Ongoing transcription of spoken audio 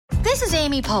This is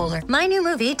Amy Poehler. My new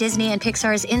movie, Disney and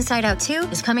Pixar's Inside Out 2,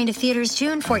 is coming to theaters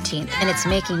June 14th, and it's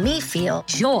making me feel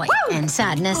joy and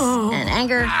sadness and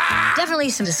anger, definitely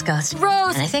some disgust, and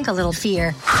I think a little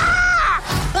fear.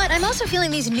 But I'm also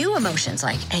feeling these new emotions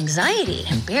like anxiety,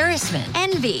 embarrassment,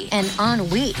 envy, and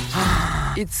ennui.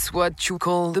 It's what you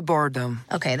call the boredom.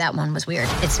 Okay, that one was weird.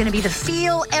 It's gonna be the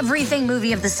feel everything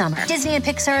movie of the summer. Disney and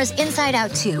Pixar's Inside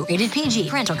Out 2, rated PG.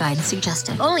 Parental guidance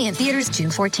suggested. Only in theaters June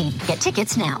 14th. Get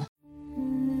tickets now.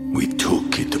 We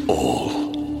took it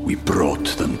all. We brought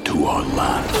them to our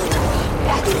land.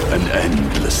 An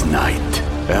endless night,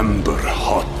 ember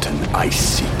hot and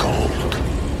icy cold.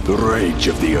 The rage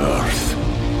of the earth.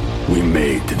 We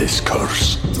made this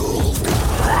curse.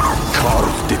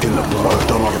 Carved it in the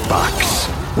blood on our backs.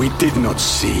 We did not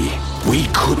see. We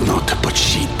could not, but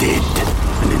she did.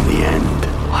 And in the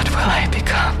end... What will I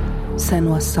become?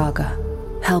 Senua's Saga.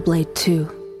 Hellblade 2.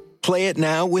 Play it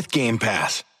now with Game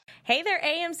Pass. Hey there,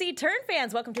 AMC Turn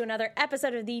fans. Welcome to another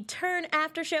episode of the Turn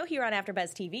After Show here on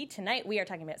AfterBuzz TV. Tonight, we are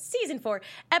talking about Season 4,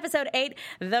 Episode 8,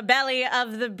 The Belly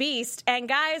of the Beast. And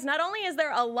guys, not only is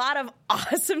there a lot of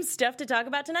awesome stuff to talk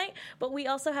about tonight, but we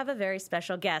also have a very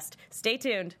special guest. Stay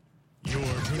tuned. You're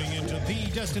tuning into the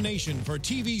destination for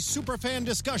TV superfan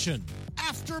discussion,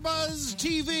 AfterBuzz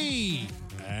TV.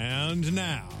 And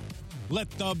now, let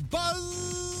the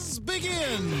buzz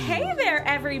begin. Hey there,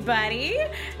 everybody.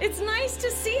 It's nice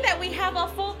to see that we have a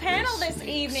full panel this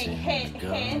evening. Hint,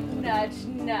 hint, nudge,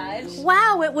 nudge.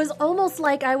 Wow, it was almost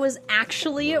like I was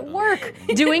actually at work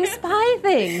doing spy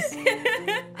things.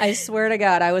 I swear to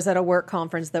God, I was at a work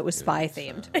conference that was spy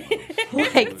themed.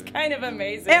 It's kind of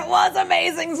amazing. It was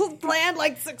amazing. This was planned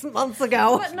like 6 months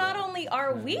ago. But not only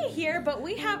are we here, but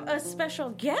we have a special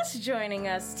guest joining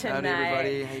us tonight. Howdy,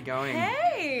 everybody. How you going?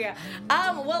 Hey.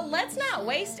 Well, let's not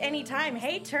waste any time.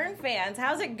 Hey, Turn fans,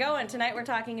 how's it going? Tonight we're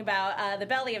talking about The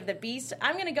Belly of the Beast.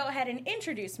 I'm going to go ahead and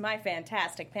introduce my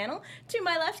fantastic panel. To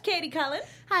my left, Katie Cullen.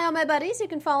 Hi, all my buddies. You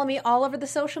can follow me all over the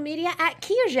social media at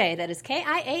Kiaxet. That is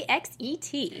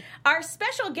Kiaxet. Our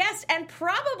special guest and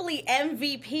probably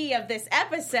MVP of this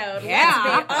episode, Yeah.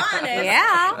 let's be honest.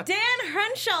 Yeah. Dan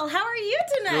Hrenschel, how are you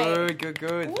tonight?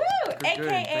 Good. Woo! Good.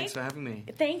 AKA, Thanks for having me.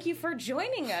 Thank you for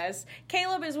joining us.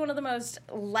 Caleb is one of the most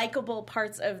likable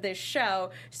parts of this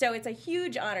show, so it's a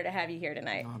huge honor to have you here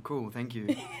tonight. Oh, cool. Thank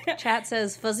you. Chat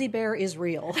says Fuzzy Bear is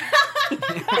real.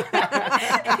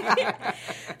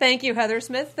 Thank you, Heather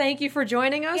Smith. Thank you for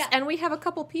joining us. Yeah. And we have a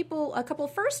couple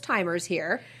first-timers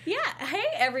here. Yeah. Hey,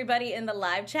 everybody in the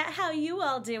live chat. How you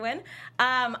all doing?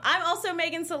 I'm also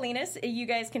Megan Salinas. You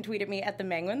guys can tweet at me at the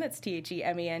Menguin. That's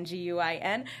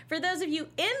TheMenguin. For those of you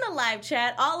in the live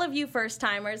chat, all of you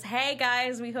first-timers, hey,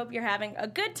 guys, we hope you're having a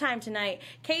good time tonight.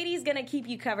 Katie's going to keep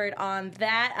you covered on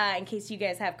that in case you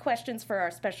guys have questions for our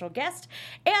special guest.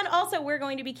 And also, we're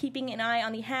going to be keeping an eye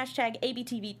on the hashtag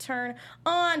ABTVTurn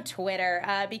on Twitter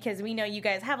because we know you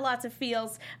guys have lots of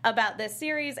feels about this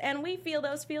series, and we feel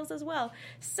those feels as well.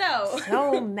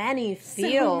 So many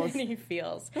feels. So many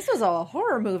feels. This was a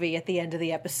horror movie at the end of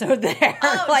the episode there.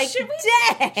 Oh, should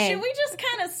dang. we just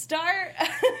kind of start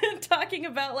talking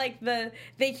about like the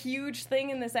huge thing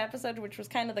in this episode, which was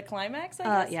kind of the climax,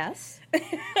 I guess? Yes.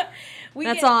 We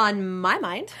That's get- on my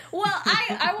mind. Well,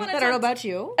 I want to I don't know about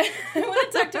you. I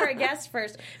want to talk to our guest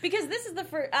first because this is the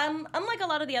first. Unlike a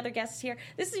lot of the other guests here,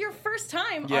 this is your first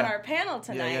time on our panel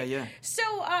tonight. Yeah. So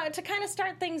to kind of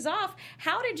start things off,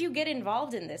 how did you get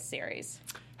involved in this series?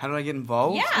 How did I get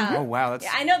involved? Yeah. Oh, wow. That's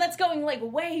Yeah, I know that's going like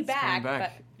way back. going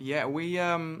back. But Yeah, we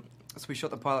shot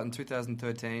the pilot in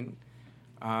 2013.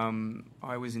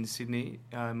 I was in Sydney,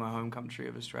 in my home country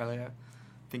of Australia.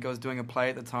 I think I was doing a play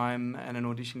at the time, and an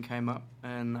audition came up,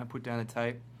 and I put down a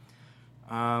tape.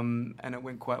 And it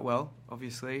went quite well,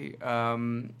 obviously.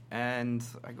 And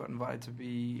I got invited to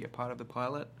be a part of the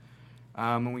pilot.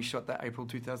 And we shot that April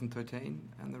 2013,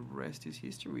 and the rest is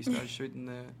history. We started shooting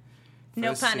the no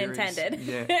first pun series. intended.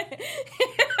 Yeah.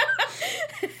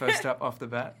 First up off the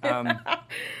bat.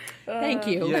 Thank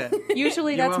you. Yeah.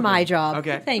 Usually You're that's welcome. my job.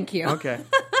 Okay. Thank you. Okay.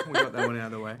 We got that one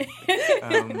out of the way.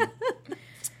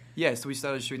 So we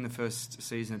started shooting the first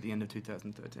season at the end of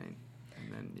 2013.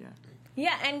 And then,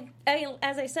 Yeah, and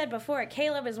as I said before,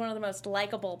 Caleb is one of the most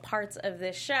likable parts of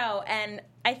this show, and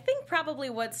I think probably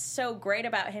what's so great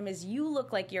about him is you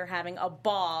look like you're having a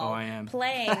ball Oh, I am.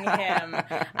 playing him.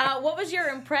 What was your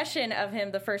impression of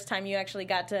him the first time you actually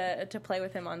got to play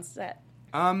with him on set?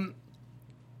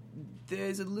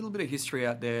 There's a little bit of history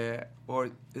out there,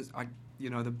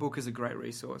 the book is a great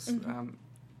resource. Mm-hmm.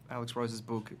 Alex Rose's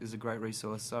book is a great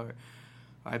resource, so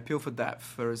I appeal for that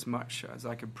for as much as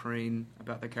I could preen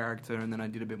about the character, and then I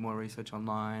did a bit more research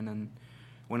online and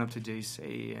went up to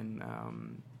DC and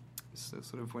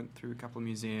sort of went through a couple of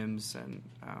museums and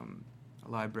a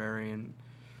library, and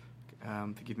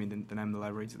forgive me, the name of the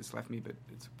library just left me, but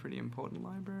it's a pretty important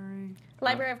library.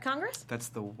 Library of Congress? That's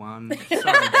the one.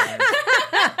 Sorry, guys.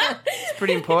 It's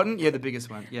pretty important. Yeah, the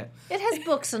biggest one. Yeah. It has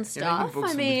books and You know, stuff.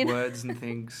 books I mean, with words and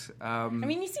things. I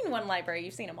mean, you've seen one library,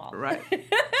 you've seen them all. Right.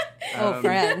 oh,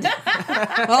 friend.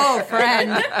 Oh,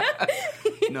 friend.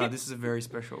 No, this is a very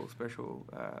special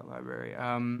library.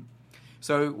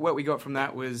 So what we got from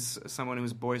that was someone who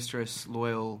was boisterous,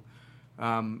 loyal,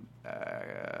 not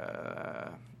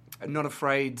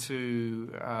afraid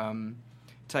to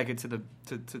take it to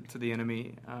the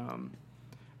enemy.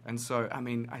 And so, I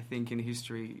mean, I think in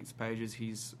history's pages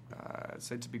he's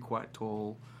said to be quite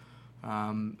tall,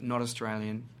 not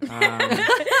Australian.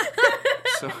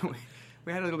 So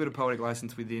we had a little bit of poetic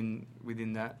license within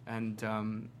that, and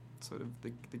sort of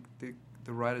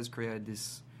the writers created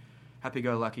this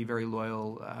happy-go-lucky, very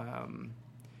loyal.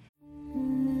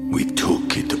 We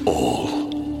took it all.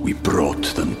 We brought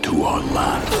them to our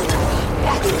land.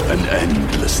 An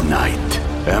endless night,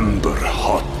 ember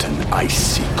hot and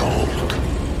icy cold.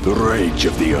 The rage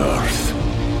of the earth.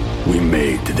 We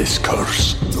made this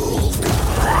curse.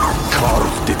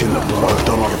 Carved it in the blood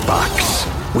on our backs.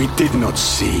 We did not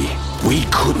see. We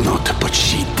could not, but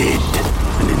she did.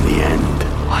 And in the end,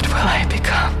 what will I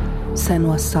become?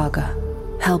 Senua's Saga.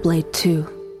 Hellblade 2.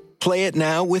 Play it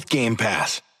now with Game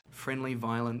Pass. Friendly,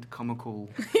 violent, comical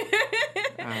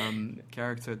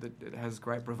character that has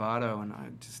great bravado, and I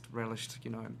just relished,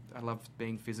 I love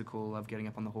being physical, love getting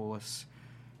up on the horse,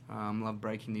 love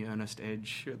breaking the earnest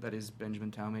edge, that is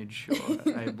Benjamin Talmadge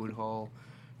or Abe Woodhall,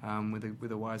 with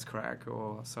a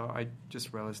wisecrack, so I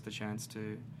just relished the chance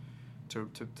to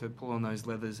pull on those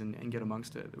leathers and get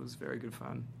amongst it. It was very good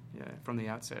fun, from the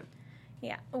outset.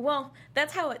 Yeah, well,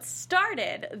 that's how it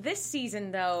started. This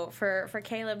season, though, for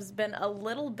Caleb's been a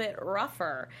little bit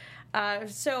rougher.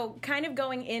 So kind of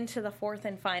going into the fourth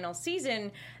and final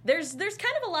season, there's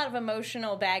kind of a lot of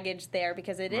emotional baggage there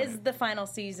because it is the final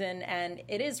season and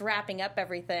it is wrapping up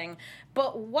everything.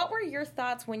 But what were your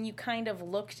thoughts when you kind of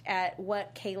looked at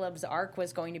what Caleb's arc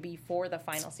was going to be for the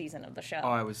final season of the show? Oh,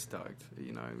 I was stoked.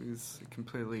 It was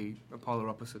completely a polar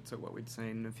opposite to what we'd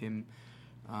seen of him.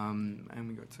 And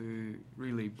we got to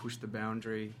really push the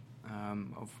boundary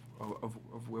of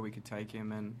where we could take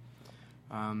him, and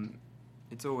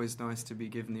it's always nice to be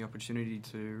given the opportunity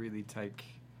to really take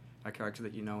a character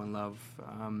that you know and love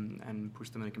and push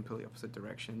them in a completely opposite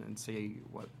direction and see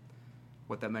what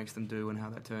that makes them do and how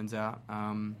that turns out.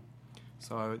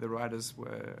 So the writers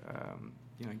were,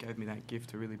 gave me that gift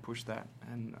to really push that,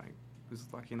 and I was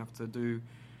lucky enough to do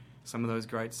some of those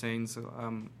great scenes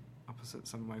opposite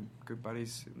some of my good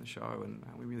buddies in the show, and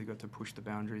we really got to push the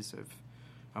boundaries of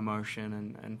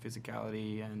emotion and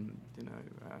physicality, and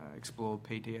explore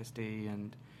PTSD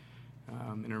and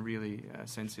in a really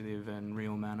sensitive and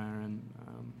real manner, and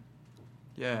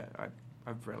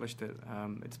I've relished it.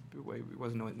 It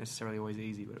wasn't necessarily always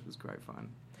easy, but it was great fun,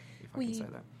 if I can say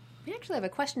that. We actually have a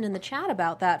question in the chat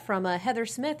about that from Heather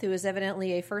Smith, who is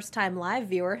evidently a first-time live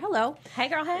viewer. Hello. Hey,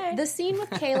 girl, hey. The scene with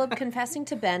Caleb confessing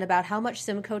to Ben about how much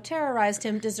Simcoe terrorized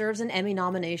him deserves an Emmy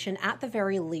nomination at the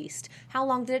very least. How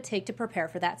long did it take to prepare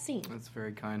for that scene? That's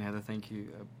very kind, Heather. Thank you.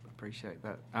 I appreciate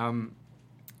that. That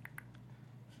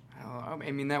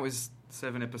was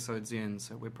 7 episodes in,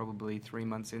 so we're probably 3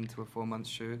 months into a 4-month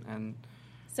shoot, and...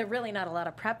 So really not a lot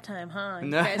of prep time, huh? You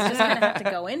guys just kind of have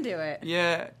to go into it.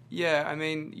 Yeah.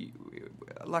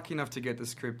 Lucky enough to get the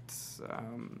script,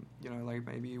 like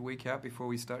maybe a week out before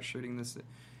we start shooting the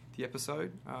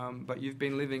episode. But you've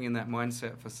been living in that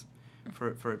mindset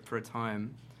for a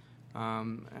time,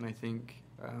 and I think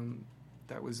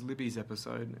that was Libby's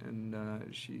episode,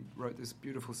 and she wrote this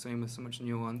beautiful scene with so much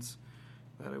nuance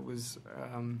that it was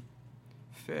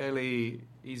fairly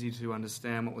easy to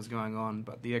understand what was going on,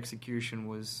 but the execution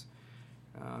was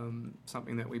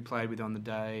something that we played with on the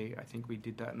day. I think we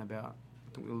did that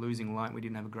we were losing light. We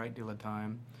didn't have a great deal of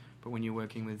time, but when you're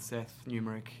working with Seth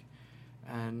Numerick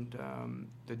and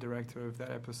the director of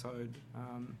that episode,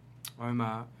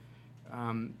 Omar,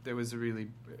 it was a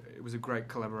great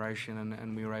collaboration,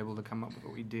 and we were able to come up with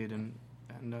what we did, and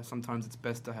sometimes it's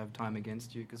best to have time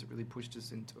against you because it really pushed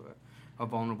us into a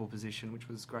vulnerable position, which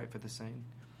was great for the scene.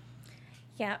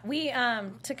 Yeah, we,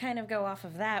 to kind of go off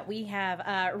of that, we have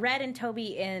Red and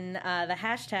Toby in the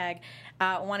hashtag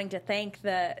wanting to thank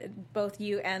both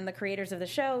you and the creators of the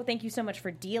show. Thank you so much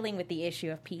for dealing with the issue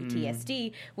of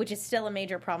PTSD, which is still a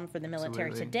major problem for the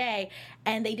military today.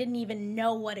 And they didn't even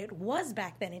know what it was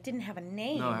back then. It didn't have a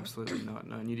name. No, absolutely not.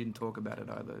 No, and you didn't talk about it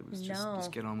either. It was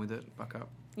just get on with it, buck up.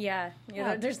 Yeah,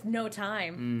 there's no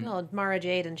time. Well, Mara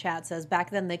Jade in chat says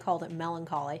back then they called it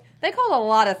melancholy. They called a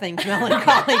lot of things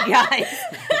melancholy, guys.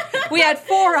 We had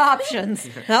 4 options.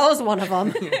 That was one of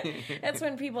them. That's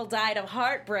when people died of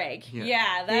heartbreak.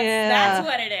 Yeah. That's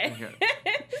what it is.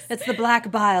 It's the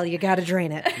black bile. You got to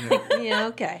drain it. Yeah,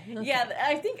 okay. Yeah,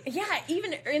 I think,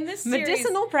 even in this series.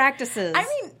 Medicinal practices. I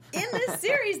mean, in this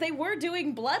series, they were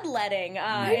doing bloodletting.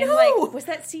 I and know. was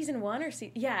that season 1 or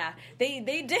Yeah, they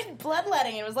did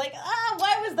bloodletting. It was like,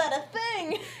 why was that a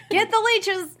thing? Get the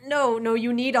leeches. No,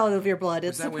 you need all of your blood.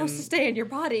 It's that supposed when- to stay in your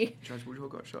body. Judge Woodhull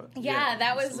got shot. Yeah,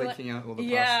 that just was leaking out all the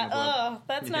pus in the blood.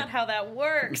 that's not how that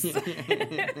works.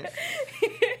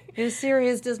 His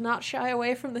series does not shy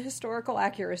away from the historical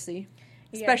accuracy.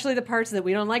 Especially the parts that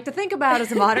we don't like to think about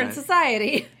as a modern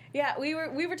society. Yeah, we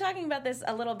were talking about this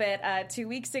a little bit 2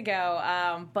 weeks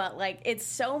ago, but like it's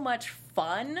so much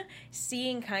fun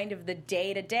seeing kind of the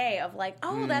day to day of like,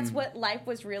 that's what life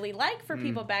was really like for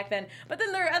people back then. But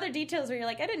then there are other details where you're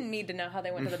like, I didn't need to know how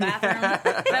they went to the bathroom.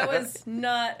 That was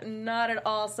not at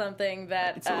all something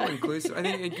that It's all inclusive. I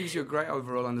think it gives you a great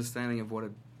overall understanding of what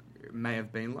it may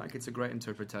have been like. It's a great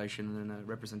interpretation and a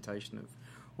representation of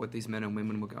what these men and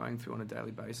women were going through on a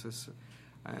daily basis.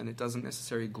 And it doesn't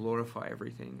necessarily glorify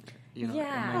everything. It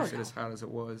makes it as hard as it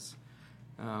was.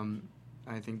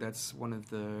 I think that's one of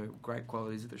the great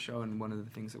qualities of the show, and one of the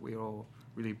things that we all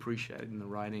really appreciated in the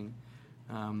writing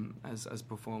as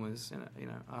performers. And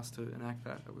asked to enact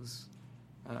that. It was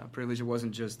a privilege. It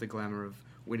wasn't just the glamour of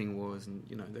winning wars, and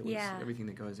there was everything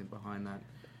that goes in behind that.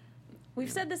 We've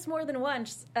said this more than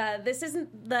once. This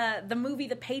isn't the movie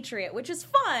The Patriot, which is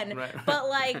fun, right. but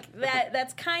like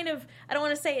that's kind of, I don't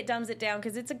want to say it dumbs it down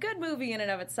because it's a good movie in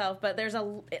and of itself, but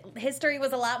history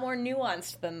was a lot more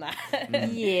nuanced than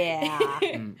that. Yeah.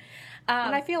 And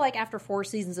I feel like after 4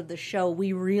 seasons of the show,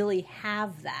 we really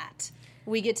have that.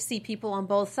 We get to see people on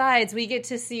both sides. We get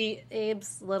to see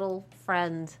Abe's little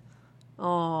friend.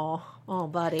 Oh,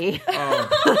 buddy.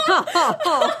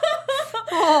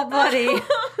 Oh, buddy.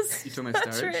 You told me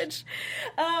Sturridge?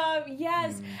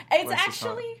 Yes. It's Bless his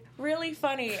actually really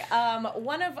funny.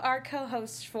 One of our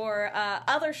co-hosts for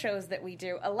other shows that we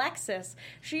do, Alexis,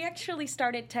 she actually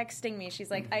started texting me. She's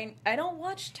like, I don't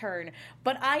watch Turn,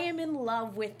 but I am in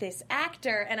love with this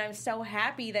actor, and I'm so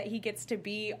happy that he gets to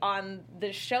be on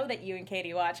the show that you and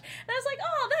Katie watch. And I was like,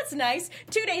 oh, that's nice.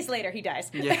 2 days later, he dies.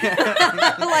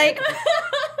 Yeah. Like,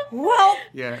 well...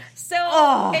 Yeah.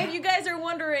 So, if you guys are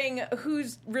wondering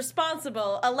who's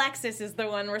responsible, Alexis is the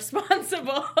one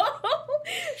responsible.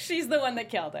 She's the one that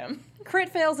killed him. Crit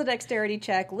fails a dexterity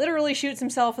check, literally shoots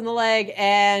himself in the leg,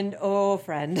 and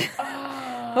friend.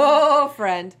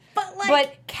 Friend.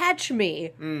 But Catch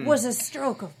Me was a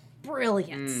stroke of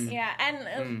brilliance. Yeah,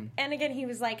 and again, he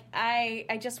was like,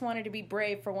 I just wanted to be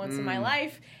brave for once in my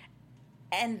life.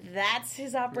 And that's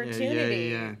his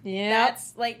opportunity. Yeah.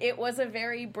 That's like, it was a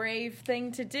very brave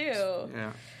thing to do.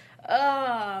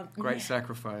 Yeah. Great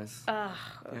sacrifice. It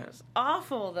was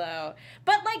awful, though.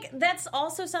 But, like, that's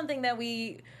also something that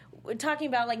talking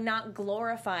about, like, not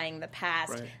glorifying the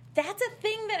past. Right. That's a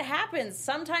thing that happens.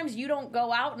 Sometimes you don't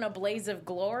go out in a blaze of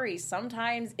glory.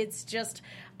 Sometimes it's just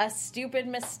a stupid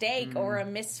mistake or a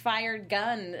misfired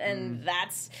gun, and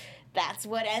that's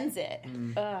what ends it.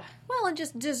 Well, and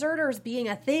just deserters being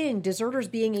a thing, deserters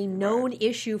being a known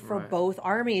issue for both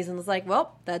armies, and it's like,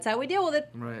 well, that's how we deal with it.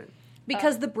 Right.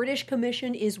 Because the British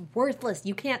Commission is worthless.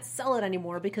 You can't sell it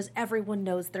anymore because everyone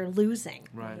knows they're losing.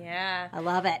 Right. Yeah. I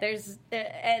love it. There's,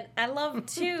 and I love,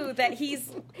 too, that he's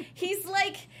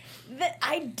like, that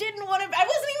I wasn't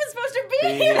even supposed to be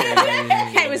here.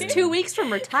 It was 2 weeks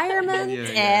from retirement,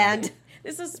 and...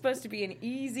 This is supposed to be an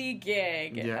easy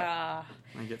gig. Yeah.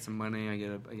 I get some money. I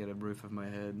get a roof over my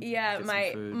head. Yeah, get my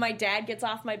some food. my dad gets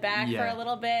off my back for a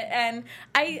little bit, and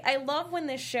I love when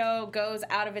this show goes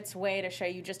out of its way to show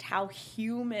you just how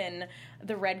human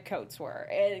the Redcoats were.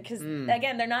 Because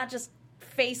again, they're not just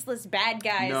faceless bad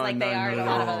guys like they are in a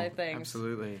lot of other things.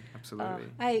 Absolutely.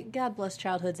 God bless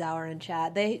Childhood's Hour in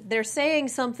chat. They're saying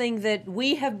something that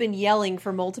we have been yelling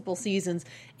for multiple seasons.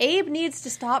 Abe needs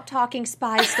to stop talking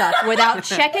spy stuff without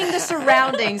checking the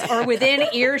surroundings or within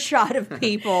earshot of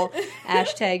people.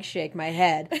 # shake my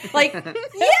head. Like,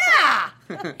 yeah!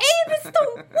 Abe is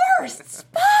the worst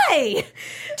spy!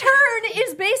 Turn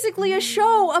is basically a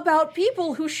show about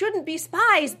people who shouldn't be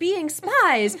spies being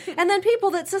spies, and then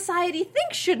people that society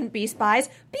thinks shouldn't be spies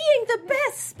being the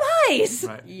best spies.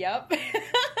 Right. Yep.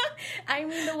 I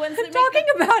mean, the ones that I'm talking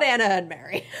about Anna and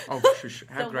Mary. Oh,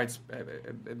 how great!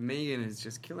 Megan is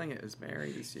just killing it as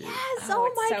Mary this year. Yes,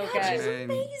 oh my so God, good. she's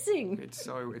amazing. It's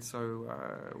so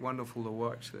wonderful to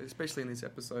watch, especially in this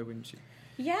episode when she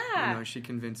Yeah. You know, she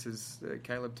convinces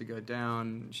Caleb to go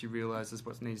down. She realizes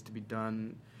what needs to be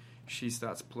done. She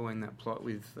starts pulling that plot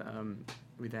with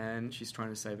Anne. She's trying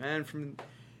to save Anne from...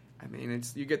 I mean,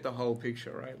 you get the whole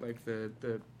picture, right? Like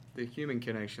the human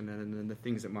connection and then the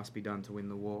things that must be done to win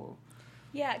the war.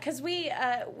 Yeah, because we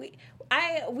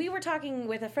were talking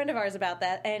with a friend of ours about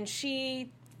that, and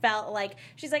she felt like,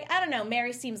 she's like, I don't know,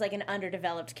 Mary seems like an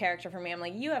underdeveloped character for me. I'm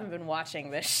like, you haven't been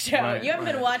watching this show. Right, you haven't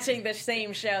been watching the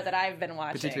same show that I've been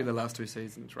watching. Particularly the last 2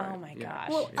 seasons, right? Oh my gosh.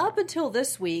 Well, up until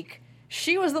this week,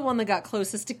 she was the one that got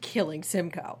closest to killing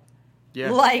Simcoe.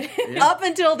 Yeah. Like, Yeah. up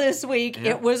until this week,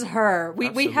 Yeah. it was her. We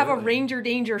have a Absolutely. Ranger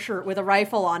Danger shirt with a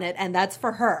rifle on it, and that's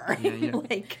for her. Yeah, yeah.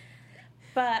 Like,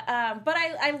 But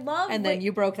I love... and then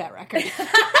you broke that record.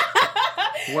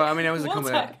 Well, I mean, it was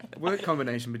We'll a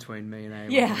combination between me and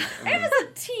Ava. Yeah. It was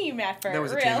a team effort, That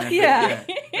was a really. team effort.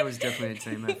 Yeah. That was definitely a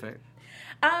team effort.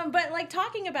 But like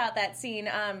talking about that scene,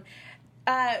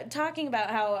 talking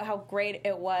about how great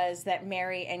it was that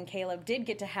Mary and Caleb did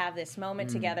get to have this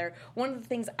moment together. One of the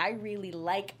things I really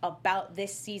like about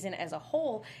this season as a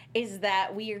whole is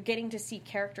that we are getting to see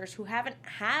characters who haven't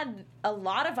had a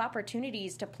lot of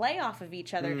opportunities to play off of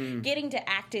each other, getting to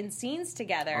act in scenes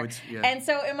together. Yeah. And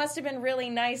so it must have been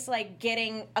really nice, like,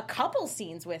 getting a couple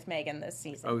scenes with Megan this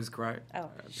season. Oh, it was great.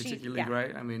 Oh, particularly yeah.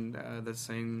 great. I mean, the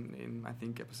scene in, I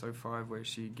think, episode 5 where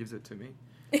she gives it to me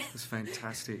was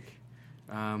fantastic.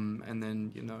 And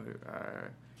then, you know,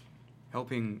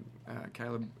 helping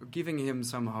Caleb, giving him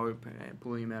some hope,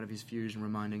 pulling him out of his fusion,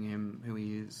 reminding him who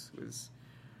he is was,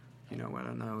 you know, I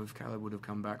don't know if Caleb would have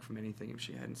come back from anything if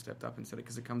she hadn't stepped up and said it,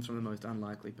 because it comes from the most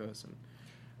unlikely person,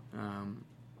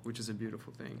 which is a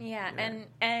beautiful thing. Yeah,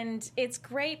 and it's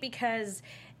great because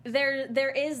there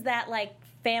is that, like,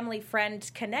 family-friend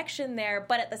connection there,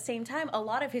 but at the same time, a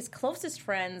lot of his closest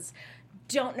friends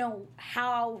don't know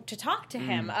how to talk to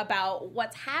him about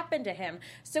what's happened to him.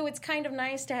 So it's kind of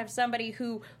nice to have somebody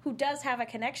who does have a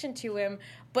connection to him,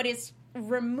 but is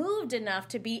removed enough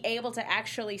to be able to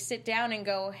actually sit down and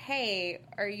go, hey,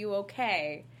 are you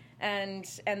okay? And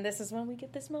this is when we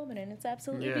get this moment, and it's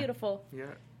absolutely beautiful.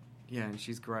 Yeah, and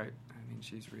she's great. I mean,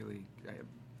 she's really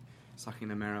sucking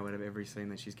the marrow out of every scene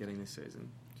that she's getting this season.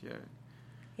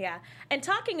 Yeah, and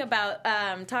talking about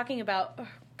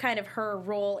kind of her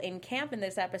role in camp in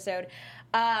this episode,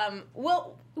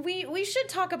 well, we should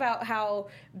talk about how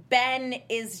Ben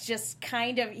is just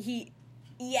kind of, he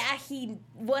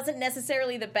wasn't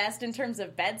necessarily the best in terms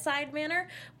of bedside manner,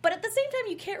 but at the same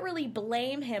time, you can't really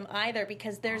blame him either,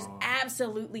 because there's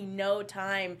absolutely no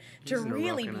time to He's in a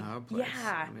really rock and a hard place.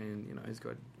 Yeah. I mean, you know, he's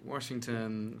got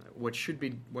Washington. What should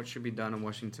be done in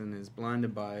Washington is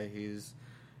blinded by his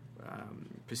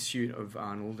pursuit of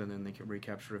Arnold and then the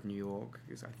recapture of New York,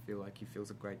 because I feel like he feels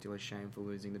a great deal of shame for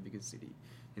losing the biggest city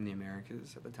in the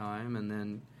Americas at the time, and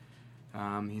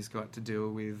then he's got to deal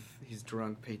with his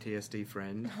drunk PTSD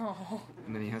friend,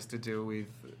 and then he has to deal with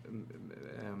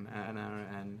Anna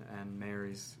and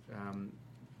Mary's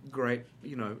great,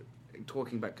 you know,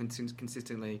 talking about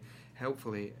consistently,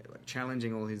 helpfully, like,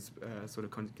 challenging all his sort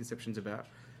of conceptions about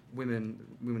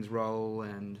women's role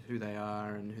and who they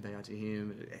are to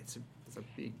him. It's a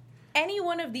big... Any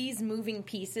one of these moving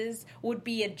pieces would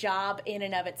be a job in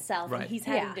and of itself, Right. and he's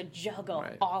having to juggle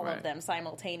all of them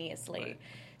simultaneously. Right.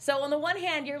 So on the one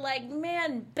hand, you're like,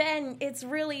 man, Ben, it's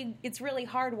really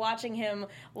hard watching him,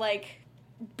 like,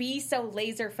 be so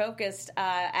laser focused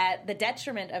at the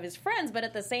detriment of his friends, but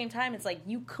at the same time, it's like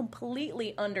you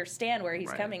completely understand where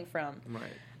he's coming from. Right.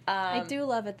 I do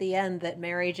love at the end that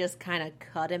Mary just kind of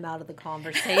cut him out of the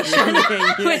conversation.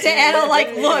 With Anna,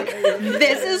 like, look,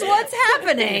 this is what's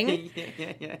happening.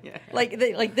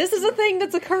 Like, this is a thing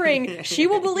that's occurring. She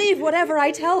will believe whatever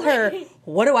I tell her.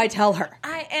 What do I tell her?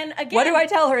 What do I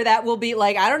tell her that will be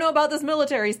like, I don't know about this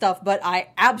military stuff, but I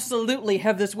absolutely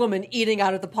have this woman eating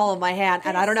out of the palm of my hand,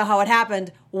 and I don't know how it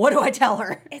happened. What do I tell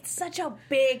her? It's such a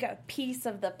big piece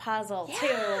of the puzzle,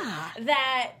 too,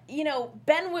 that, you know,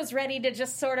 Ben was ready to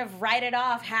just sort of write it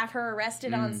off, have her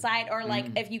arrested on sight, or like,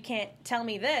 if you can't tell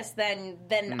me this,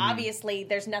 then obviously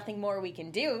there's nothing more we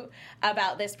can do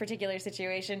about this particular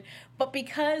situation. But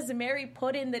because Mary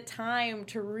put in the time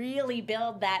to really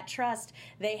build that trust,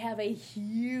 they have a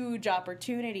huge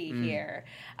opportunity here.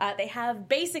 They have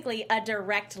basically a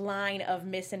direct line of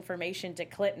misinformation to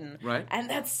Clinton. Right. And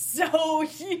that's so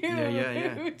huge.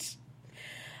 Yeah.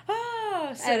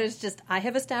 So it's just, I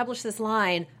have established this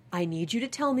line. I need you to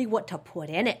tell me what to put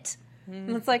in it.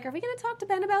 And it's like, are we going to talk to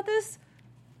Ben about this?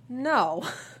 No.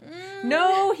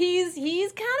 No, he's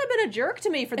kind of been a jerk to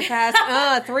me for the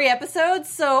past 3 episodes,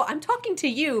 so I'm talking to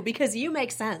you because you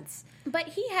make sense. But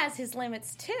he has his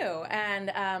limits too,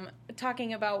 and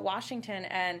talking about Washington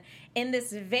and in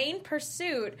this vain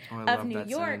pursuit of New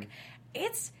York,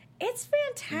 it's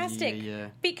fantastic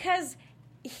because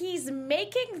he's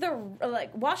making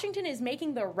Washington is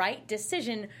making the right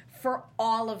decision for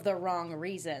all of the wrong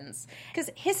reasons. Because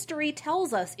history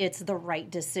tells us it's the right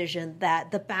decision,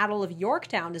 that the Battle of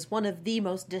Yorktown is one of the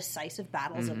most decisive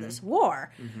battles of this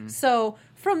war. So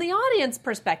from the audience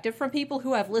perspective, from people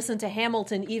who have listened to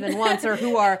Hamilton even once or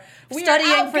who are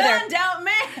studying for their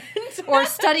or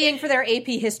studying for their AP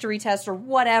history test or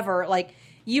whatever, like,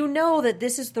 you know that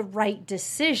this is the right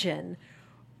decision.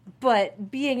 But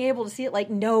being able to see it like,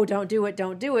 no, don't do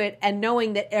it, and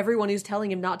knowing that everyone who's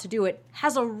telling him not to do it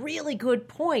has a really good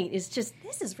point is just,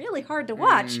 this is really hard to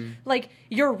watch. Like,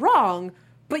 you're wrong,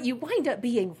 but you wind up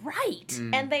being right.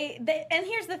 And and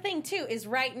here's the thing, too, is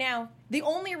right now, the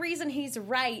only reason he's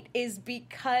right is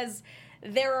because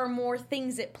there are more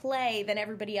things at play than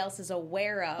everybody else is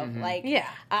aware of. Like,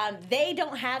 they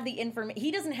don't have the information. He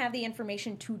doesn't have the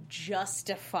information to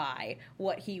justify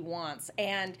what he wants.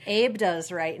 And Abe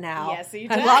does right now. Yes, he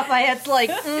does. And Lafayette's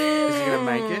like, Is he going to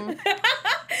make it?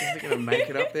 Is he going to make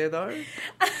it up there, though?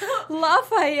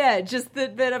 Lafayette, just the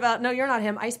bit about, no, you're not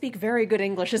him. I speak very good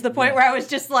English, is the point where I was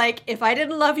just like, if I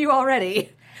didn't love you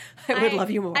already, I would love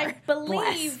you more. I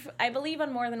believe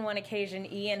on more than one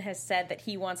occasion, Ian has said that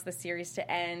he wants the series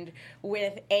to end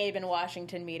with Abe and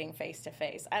Washington meeting face to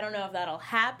face. I don't know if that'll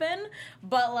happen,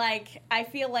 but like, I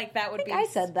feel like that would be. I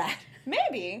said that.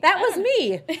 Maybe. That was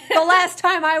me. The last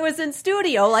time I was in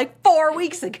studio, like 4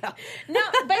 weeks ago. No,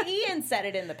 but Ian said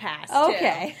it in the past.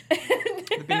 Okay. Too.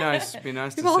 It'd be nice. It'd be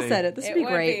nice to see. We've all said it. This would be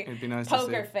great. It'd be nice to see.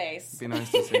 Poker face. It'd be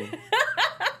nice to see.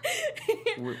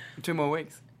 2 more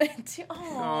weeks. Aww.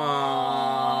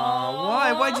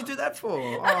 Why? Why'd you do that for?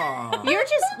 Aww. You're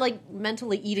just, like,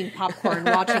 mentally eating popcorn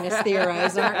watching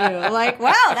Asteras, aren't you? Like,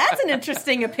 wow, that's an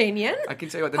interesting opinion. I can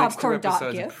tell you what, the next 2 episodes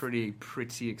are gif.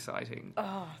 pretty exciting.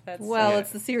 Oh, that's well,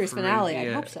 it's the series finale.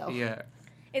 I hope so. Yeah.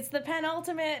 It's the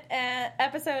penultimate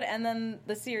episode and then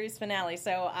the series finale.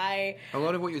 So a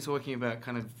lot of what you're talking about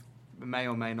kind of may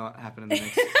or may not happen in the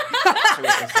next 2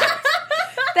 episodes.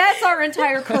 That's our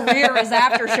entire career as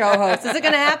after show hosts. Is it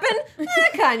going to happen?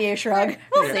 Kanye shrug.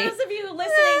 We'll see. For those of you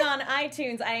listening on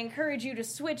iTunes, I encourage you to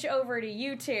switch over to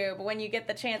YouTube when you get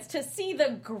the chance to see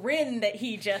the grin that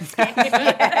he just gave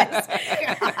us.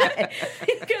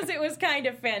 Because it was kind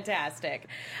of fantastic.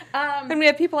 And we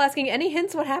have people asking, any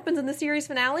hints what happens in the series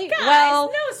finale? Guys, well,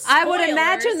 no I would spoilers.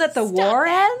 imagine that the war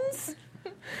ends.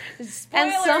 Spoiler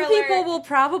and some alert. people will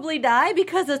probably die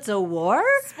because it's a war.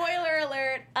 Spoiler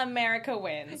alert, America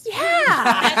wins. Yeah.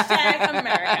 Hashtag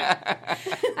America.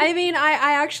 I mean,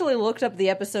 I actually looked up the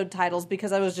episode titles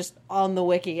because I was just on the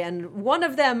wiki, and one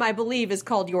of them, I believe, is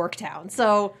called Yorktown.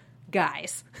 So,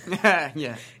 guys.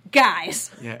 Yeah.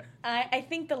 Guys. Yeah. I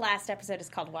think the last episode is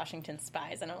called Washington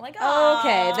Spies, and I'm like, oh,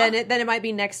 okay. Then it might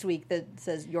be next week that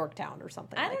says Yorktown or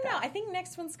something. I don't know. I think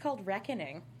next one's called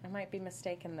Reckoning. I might be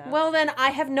mistaken though. Well, then I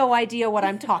have no idea what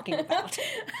I'm talking about.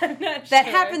 I'm not That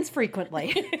sure. happens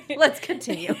frequently. Let's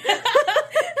continue.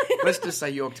 Let's just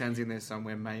say Yorktown's in there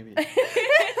somewhere, maybe.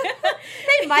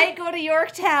 They might go to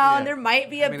Yorktown. Yeah. There might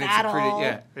be a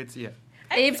battle. It's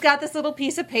Abe's got this little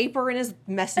piece of paper in his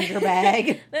messenger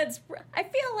bag. I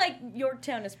feel like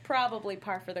Yorktown is probably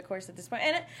par for the course at this point.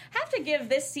 And I have to give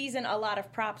this season a lot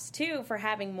of props, too, for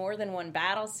having more than one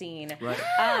battle scene. Right.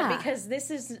 Because this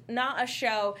is not a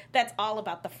show that's all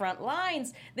about the front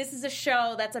lines. This is a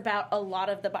show that's about a lot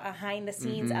of the behind the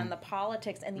scenes and the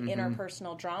politics and the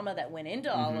interpersonal drama that went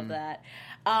into all of that.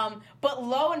 But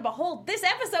lo and behold, this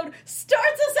episode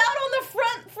starts us out on the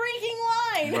front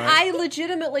freaking line. Right. I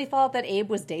legitimately thought that Abe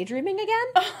was daydreaming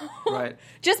again. Right.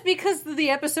 Just because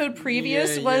the episode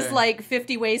previous was like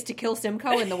 50 Ways to Kill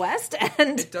Simcoe in the West.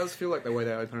 And it does feel like the way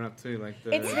they open it up, too. Like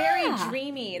it's very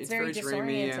dreamy. It's very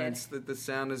dreamy, disoriented. and it's the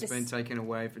sound has been taken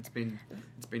away. It's been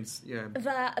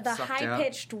the high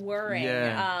pitched whirring.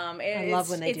 Yeah. I love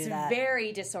when they do that. It's very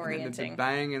And disorienting. the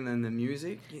bang and then the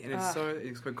music, and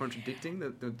it's quite contradicting.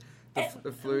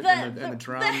 The flute and the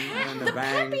drum and the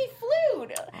bang. Peppy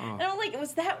flute. And I'm like,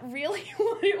 was that really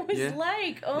what it was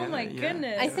like? Oh my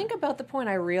goodness. I think about the point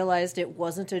I realized it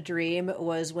wasn't a dream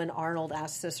was when Arnold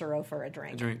asked Cicero for a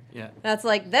drink. That's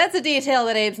a detail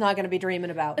that Abe's not going to be dreaming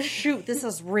about. Shoot, this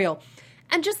is real.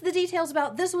 And just the details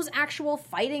about this was actual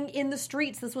fighting in the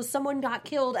streets. This was someone got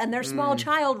killed and their small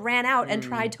child ran out and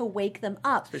tried to wake them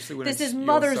up. Especially when this it's is your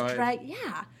mothers side.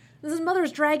 This is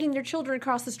mothers dragging their children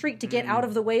across the street to get out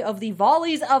of the way of the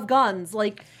volleys of guns.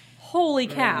 Like, holy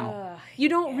cow. you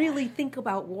don't really think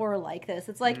about war like this.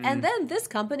 It's like, and then this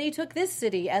company took this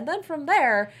city, and then from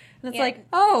there, and it's like,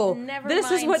 oh,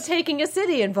 this is what taking a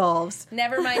city involves.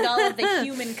 Never mind all of the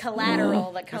human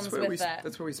collateral that comes with that.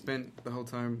 That's where we spent the whole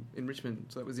time in Richmond.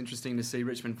 So it was interesting to see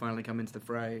Richmond finally come into the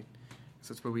fray.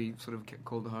 So that's where we sort of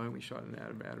called home. We shot it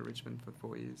out of Richmond for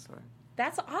 4 years. So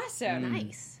that's awesome.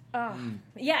 Nice. Oh,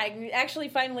 yeah, actually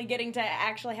finally getting to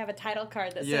actually have a title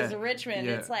card that says Richmond.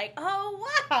 Yeah. It's like, oh,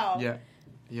 wow.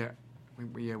 Yeah.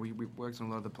 We worked on a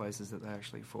lot of the places that they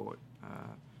actually fought.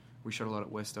 We shot a lot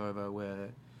at Westover where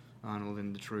Arnold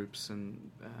and the troops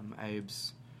and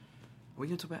Abe's... Are we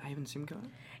going to talk about Abe and Simcoe?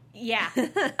 Yeah.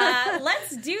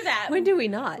 Let's do that. When do we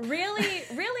not?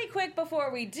 Really quick before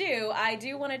we do, I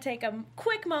do want to take a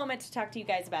quick moment to talk to you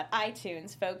guys about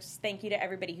iTunes. Folks, thank you to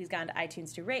everybody who's gone to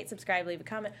iTunes to rate, subscribe, leave a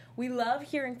comment. We love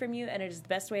hearing from you, and it is the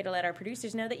best way to let our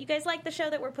producers know that you guys like the show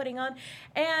that we're putting on.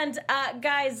 And,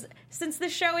 guys, since the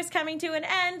show is coming to an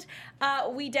end,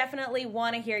 we definitely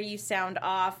want to hear you sound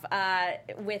off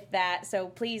with that. So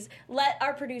please let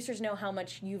our producers know how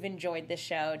much you've enjoyed this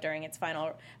show during its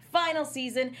final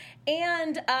season,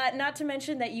 and not to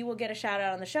mention that you will get a shout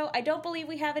out on the show. I don't believe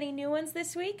we have any new ones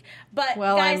this week, but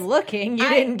guys, I'm looking. You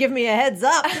didn't give me a heads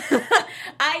up.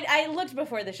 I looked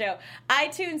before the show.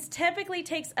 iTunes typically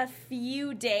takes a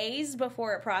few days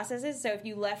before it processes, so if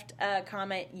you left a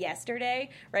comment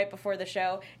yesterday, right before the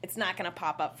show, it's not going to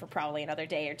pop up for probably another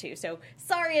day or two. So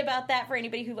sorry about that for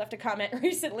anybody who left a comment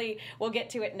recently. We'll get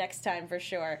to it next time for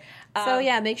sure. So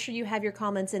yeah, make sure you have your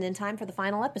comments in time for the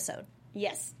final episode.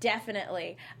 Yes,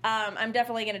 definitely. I'm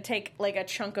definitely going to take like a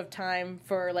chunk of time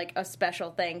for like a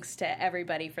special thanks to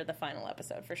everybody for the final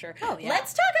episode for sure. Oh, yeah.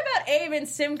 Let's talk about Abe and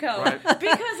Simcoe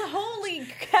because holy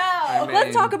cow! I mean,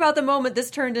 Let's talk about the moment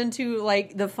this turned into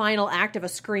like the final act of a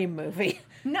Scream movie.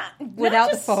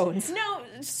 Without the phones. No,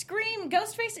 Scream.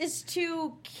 Ghostface is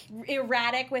too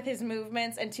erratic with his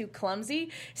movements and too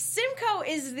clumsy. Simcoe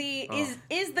is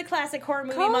the classic horror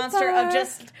movie monster of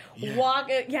just walk.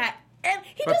 Yeah. And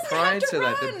he doesn't prior have to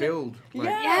run. That, the build.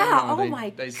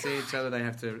 Like, They see each other. They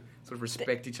have to sort of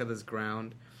respect each other's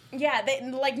ground. Yeah,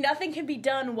 nothing can be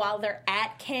done while they're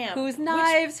at camp. Whose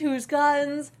knives, whose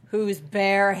guns, whose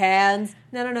bare hands.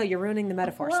 No, you're ruining the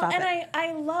metaphor. Stop it. And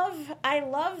I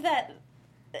love that.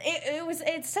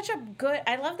 It's such a good.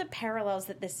 I love the parallels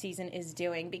that this season is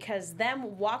doing because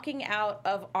them walking out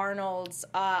of Arnold's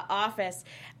office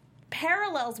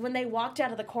parallels when they walked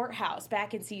out of the courthouse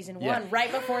back in season 1, right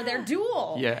before their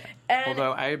duel. Yeah. And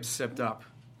although Abe stepped up.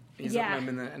 Yeah.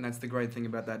 And that's the great thing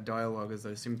about that dialogue is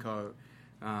though Simcoe,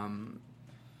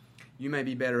 you may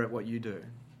be better at what you do,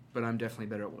 but I'm definitely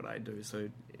better at what I do. So,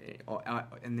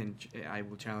 and then I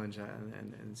will challenge her,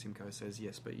 and Simcoe says,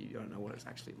 yes, but you don't know what it's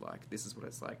actually like. This is what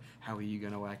it's like. How are you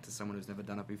going to act as someone who's never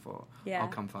done it before? Yeah. I'll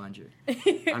come find you.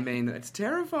 I mean, it's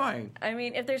terrifying. I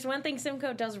mean, if there's one thing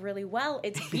Simcoe does really well,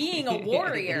 it's being a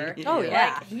warrior. Oh,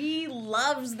 yeah. Like, he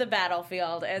loves the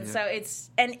battlefield. And so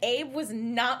and Abe was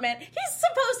not meant, he's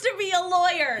supposed to be a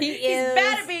lawyer. He's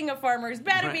bad at being a farmer. He's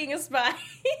bad at being a spy.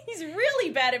 He's really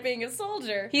bad at being a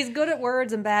soldier. He's good at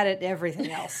words and bad at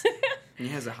everything else. He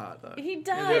has a heart, though. He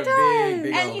does.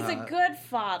 Big and old he's heart. a good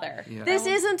father. Yeah. This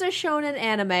isn't a shonen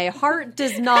anime. Heart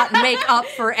does not make up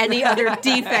for any other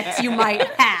defects you might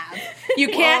have. You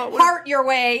can't heart your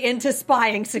way into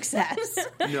spying success.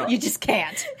 No. You just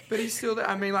can't. But he's still there.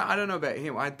 I mean, I don't know about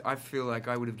him. I feel like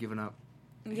I would have given up.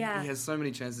 Yeah. He has so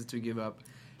many chances to give up.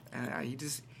 And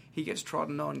he gets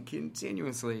trodden on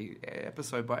continuously,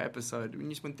 episode by episode.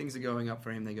 When things are going up for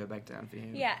him, they go back down for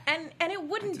him. Yeah, and it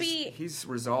wouldn't be... His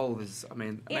resolve is, I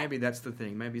mean, maybe that's the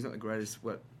thing. Maybe he's not the greatest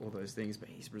at all those things, but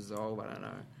his resolve, I don't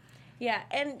know. Yeah,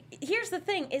 and here's the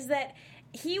thing, is that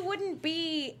he wouldn't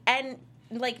be... and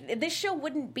like, this show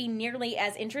wouldn't be nearly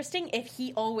as interesting if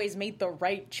he always made the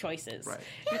right choices. Right.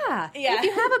 Yeah. Yeah. If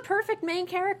you have a perfect main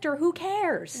character, who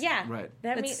cares? Yeah. Right.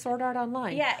 It's Sword Art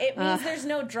Online. Yeah, it means there's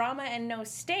no drama and no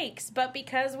stakes, but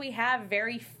because we have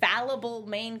very fallible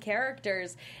main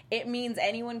characters, it means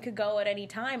anyone could go at any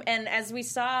time. And as we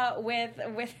saw with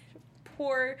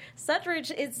poor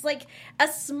Sutridge, it's like a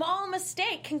small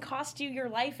mistake can cost you your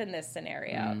life in this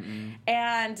scenario. Mm-hmm.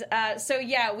 And so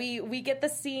yeah, we get the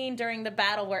scene during the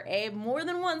battle where Abe more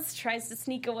than once tries to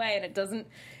sneak away and it doesn't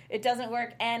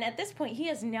work. And at this point, he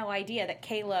has no idea that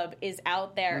Caleb is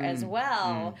out there as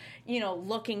well,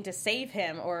 looking to save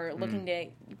him or looking to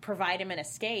provide him an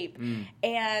escape.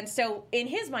 And so in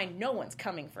his mind, no one's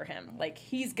coming for him. Like,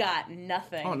 he's got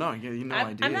nothing. Oh, no, yeah, no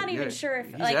idea. I'm not even sure if...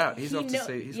 He's like, out. He's off to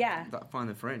see... see... He's find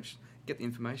the French. get the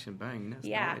information. Bang. That's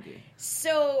Yeah. no idea.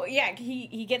 So yeah,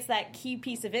 he gets that key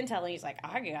piece of intel, and he's like,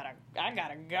 I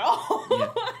gotta go.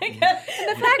 The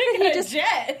fact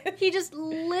that he he just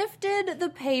lifted the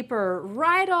paper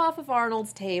right off of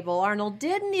Arnold's table. Arnold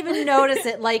didn't even notice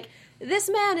it. Like, this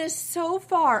man is so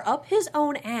far up his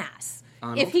own ass.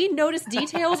 Arnold? If he noticed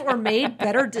details or made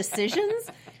better decisions,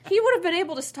 he would have been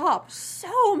able to stop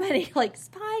so many like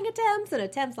spying attempts and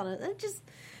attempts on it. Just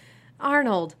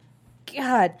Arnold.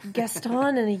 God,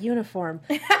 Gaston in a uniform.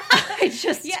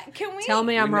 Can we tell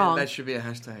me I'm wrong? That should be a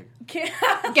hashtag.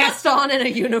 Gaston in a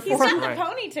uniform. He's got the Right.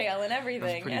 ponytail and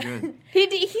everything. That's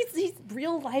pretty good. He's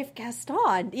real life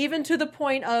Gaston, even to the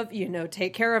point of,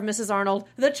 take care of Mrs. Arnold.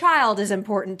 The child is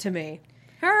important to me.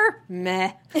 Her,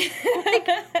 meh. Like,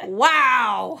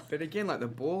 wow. But again, like the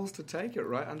balls to take it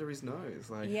right under his nose.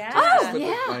 Like, Yeah. just Oh, slip it,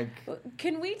 yeah. like,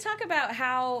 Can we talk about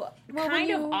how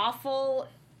kind of awful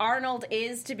Arnold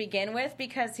is to begin with?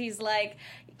 Because he's like,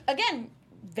 again,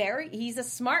 he's a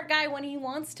smart guy when he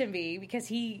wants to be, because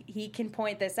he can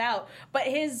point this out. But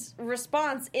his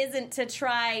response isn't to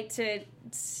try to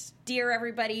steer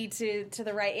everybody to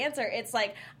the right answer. It's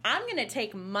like, I'm going to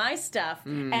take my stuff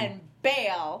and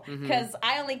bail because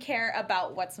I only care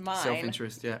about what's mine.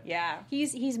 self-interest, yeah. Yeah.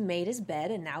 He's made his bed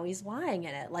and now he's lying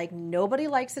in it. Like, nobody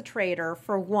likes a traitor.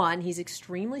 For one, he's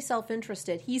extremely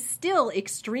self-interested. He's still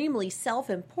extremely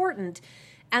self-important.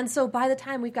 And so by the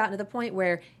time we've gotten to the point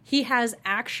where he has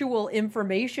actual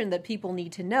information that people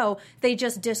need to know, they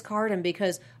just discard him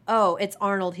because, it's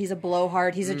Arnold. He's a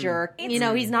blowhard. He's a jerk.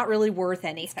 He's not really worth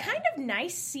anything. Kind of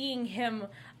nice seeing him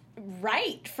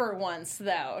right for once,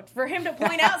 though. For him to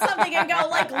point out something and go,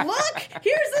 like, look,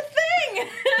 here's the thing.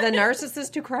 The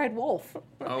narcissist who cried wolf.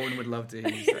 Owen would love to hear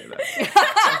you say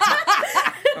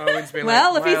that. Owen's been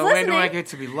Well, like, if he's when do I listening- get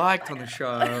to be liked on the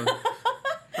show?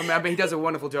 I mean, he does a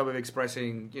wonderful job of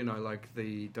expressing, like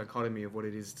the dichotomy of what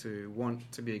it is to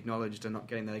want to be acknowledged and not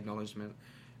getting that acknowledgement.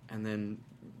 And then,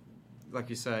 like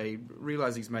you say,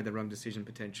 realise he's made the wrong decision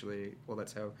potentially. Well,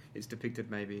 that's how it's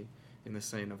depicted maybe in the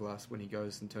scene of Lust when he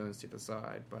goes and turns to the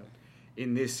side. But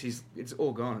in this, it's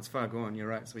all gone. It's far gone. You're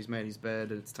right. So he's made his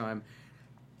bed. And it's time.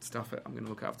 Stuff it. I'm going to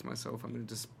look after myself. I'm going to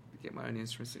just get my own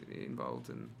interests involved.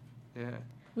 And yeah.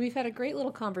 We've had a great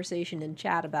little conversation in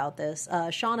chat about this.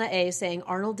 Shauna A. saying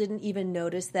Arnold didn't even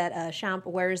notice that Champ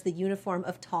wears the uniform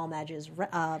of Talmadge's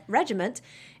regiment.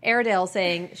 Airedale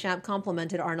saying Champ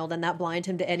complimented Arnold and that blinded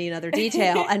him to any other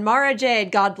detail. And Mara Jade,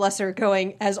 God bless her,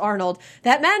 going as Arnold,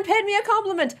 that man paid me a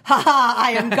compliment. Ha ha,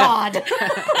 I am God.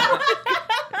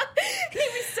 He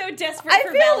was so desperate I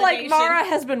for feel validation. like Mara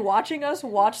has been watching us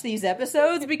watch these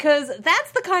episodes because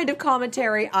that's the kind of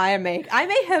commentary I make. I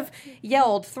may have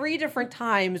yelled 3 different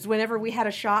times whenever we had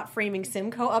a shot framing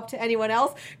Simcoe up to anyone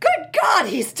else. Good God,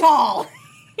 he's tall!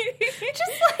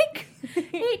 Just like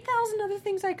 8,000 other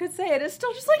things I could say, and it's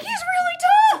still just like, he's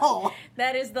really tall!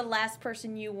 That is the last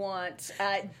person you want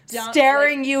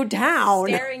Staring you down.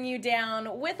 Staring you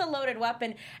down with a loaded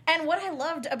weapon. And what I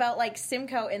loved about like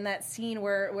Simcoe in that scene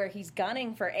where he's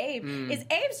gunning for Abe is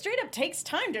Abe straight up takes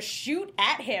time to shoot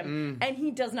at him, and he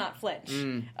does not flinch.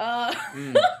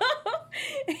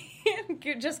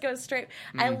 He just goes straight.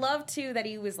 I love too that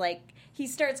he was like, he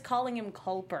starts calling him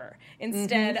Culper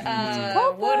instead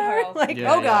of Woodhull. Like,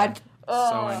 Yeah, yeah. God.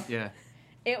 So, yeah.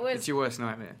 It was It's your worst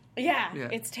nightmare. Yeah, Yeah.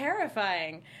 it's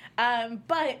terrifying.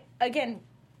 But again,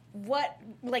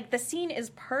 the scene is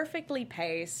perfectly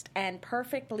paced and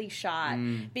perfectly shot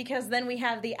because then we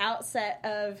have the outset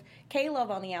of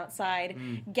Caleb on the outside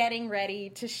getting ready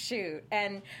to shoot.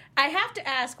 And I have to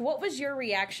ask, what was your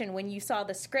reaction when you saw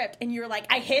the script and you're like,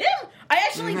 I hit him? I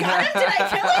actually got him? Did I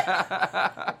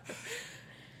kill him?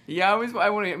 Yeah,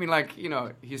 I mean, like,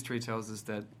 history tells us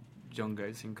that John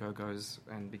Simcoe goes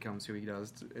and becomes who he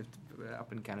does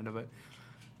up in Canada, but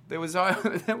there was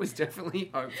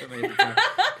definitely hope for me.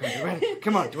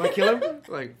 Come on, do I kill him?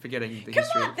 Like, forgetting the history.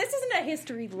 Come on, this isn't a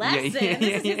history lesson. This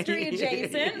is history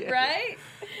adjacent, right?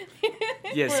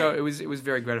 Yeah, so it was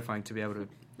very gratifying to be able to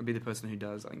be the person who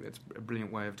does. I think that's a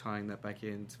brilliant way of tying that back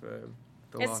in for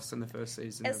the last and the first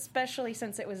season. Especially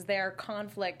since it was their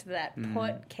conflict that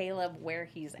put Caleb where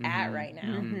he's at right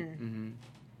now.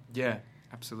 Yeah,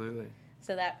 absolutely.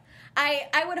 So that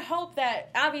I would hope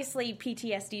that obviously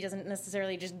PTSD doesn't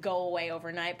necessarily just go away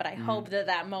overnight, but I hope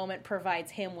that moment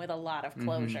provides him with a lot of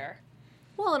closure.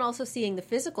 Well, and also seeing the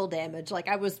physical damage. Like,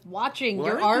 I was watching Well,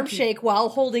 your I arm think shake while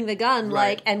holding the gun,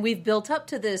 Right. and we've built up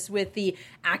to this with the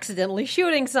accidentally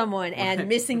shooting someone and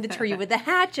missing the tree with the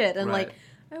hatchet. And, Right.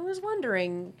 I was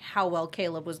wondering how well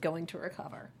Caleb was going to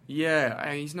recover.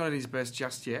 Yeah, he's not at his best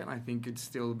just yet. I think it's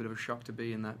still a bit of a shock to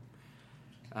be in that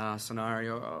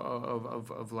scenario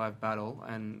of live battle,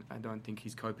 and I don't think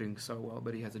he's coping so well.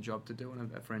 But he has a job to do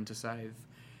and a friend to save,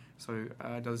 so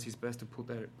does his best to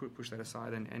push that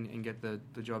aside and get the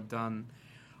job done.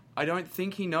 I don't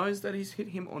think he knows that he's hit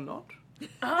him or not.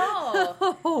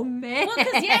 Oh man! Well,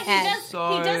 because he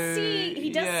does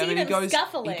see them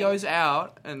scuffling. He goes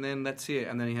out, and then that's it,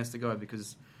 and then he has to go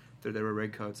because there are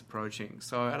redcoats approaching.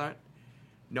 So I don't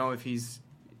know if he's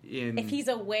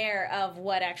aware of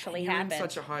what actually happened. You're in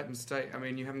such a heightened state. I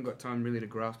mean, you haven't got time really to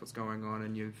grasp what's going on,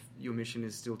 and your mission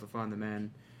is still to find the man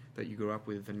that you grew up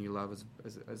with and you love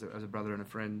as a brother and a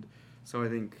friend. So I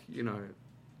think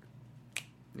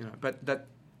but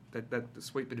that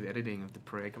sweet bit of editing of the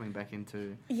prayer coming back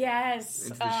into the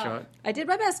shot. I did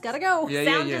my best. Gotta go.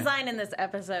 Sound design in this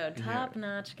episode, top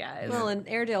notch, guys. Well, and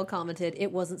Airedale commented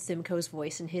it wasn't Simcoe's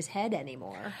voice in his head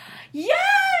anymore.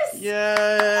 Yes!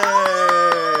 Yay!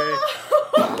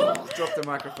 Drop the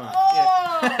microphone.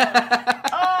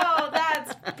 Oh,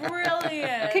 that's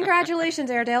brilliant.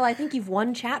 Congratulations, Airedale. I think you've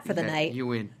won chat for the night. You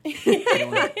win.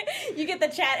 You get the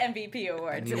chat MVP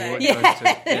award today.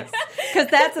 Yes. Because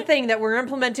that's the thing that we're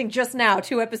implementing just now,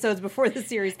 2 episodes before the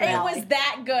series finale. It was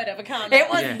that good of a comment. It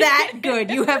was that good.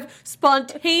 You have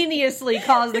spontaneously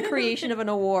caused the creation of an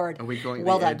award. Are we calling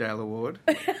well the done. Airedale Award?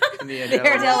 And the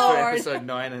Airedale Award. Episode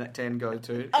 9 and 10 go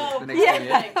to the next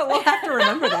year. We'll have to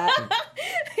remember that.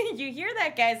 You hear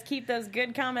that, guys? Keep those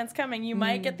good comments coming. You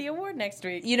might get the award next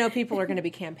week. You know people are going to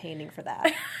be campaigning for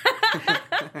that.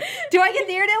 Do I get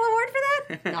the Airedale Award for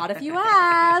that? Not if you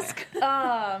ask.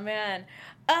 Oh, man.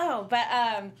 Oh, but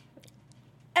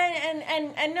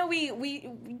and no, we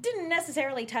didn't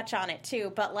necessarily touch on it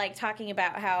too, but like talking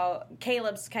about how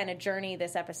Caleb's kind of journey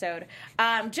this episode,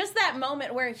 just that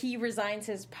moment where he resigns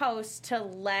his post to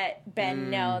let Ben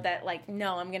know that like,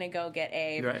 no, I'm gonna go get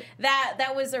Abe. Right.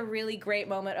 That was a really great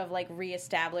moment of like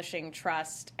reestablishing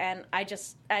trust, and I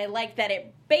like that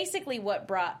it basically what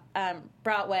brought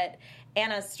what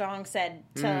Anna Strong said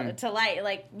to light.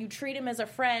 Like, you treat him as a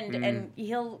friend, and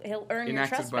he'll earn your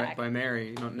trust back. By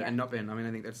Mary, and not Ben. I mean,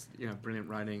 I think that's brilliant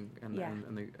writing, and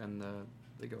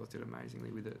the girls did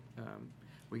amazingly with it. Have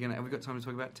we got time to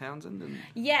talk about Townsend?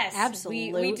 Yes,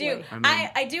 absolutely, we do.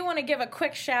 I do want to give a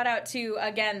quick shout out to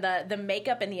again the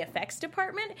makeup and the effects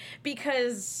department,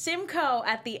 because Simcoe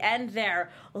at the end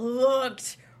there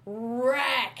looked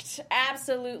wrecked,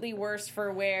 absolutely worse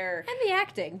for wear, and the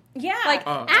acting. Yeah, like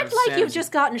act like you've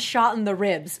just gotten shot in the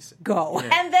ribs. Go,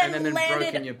 and then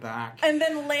landed broken your back, and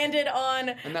then landed on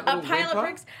a pile of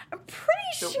bricks. I'm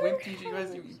pretty sure.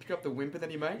 You pick up the whimper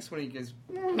that he makes when he goes.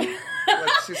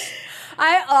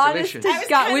 I honestly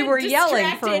got. We were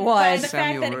yelling for one. By the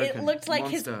fact that it looked like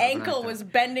his ankle was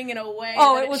bending in a way.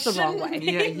 Oh, it was the wrong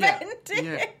way.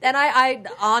 And I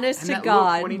honest to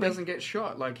God, when he doesn't get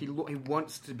shot, like he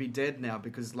wants to be dead now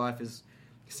because life is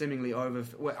seemingly over.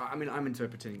 Well, I mean, I'm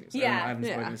interpreting this. I haven't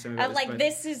spoken to Sam about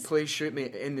this, but please shoot me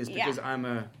in this because I'm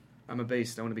a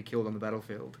beast. I want to be killed on the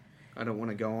battlefield. I don't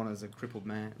want to go on as a crippled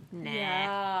man.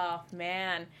 Nah. Oh,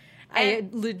 man. I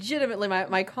legitimately,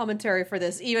 my commentary for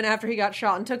this, even after he got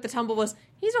shot and took the tumble, was,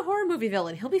 he's a horror movie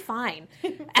villain. He'll be fine.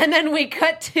 And then we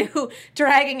cut to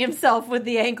dragging himself with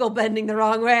the ankle bending the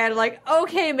wrong way. I'm like,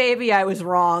 okay, maybe I was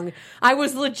wrong. I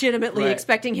was legitimately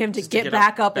expecting him to get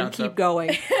back up and keep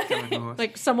going.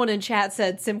 Like someone in chat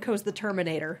said, Simcoe's the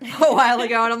Terminator a while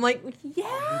ago. And I'm like, yeah.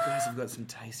 Oh, you guys have got some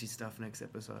tasty stuff next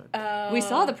episode. We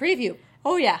saw the preview.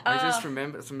 Oh, yeah. I'm just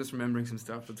remembering some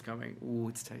stuff that's coming. Ooh,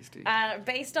 it's tasty.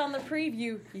 Based on the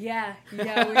preview, yeah, we do.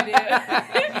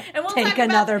 And we'll take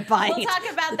another bite. We'll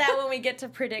talk about that when we get to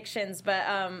predictions. But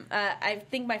I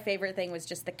think my favorite thing was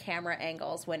just the camera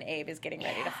angles when Abe is getting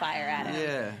ready to fire at him.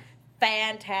 Yeah.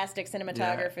 Fantastic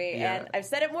cinematography. And I've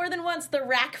said it more than once, the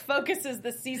rack focuses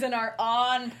this season are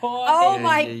on point. Oh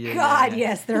my God,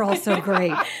 yes, they're all so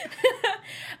great.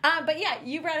 But yeah,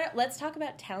 you brought it up. Let's talk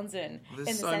about Townsend.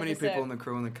 There's so many people in the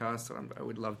crew and the cast that I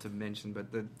would love to mention, but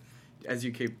as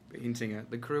you keep hinting at,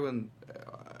 the crew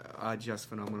are just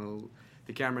phenomenal.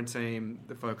 The camera team,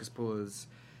 the focus pullers,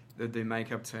 the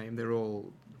makeup team, they're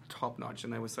all top notch,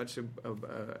 and they were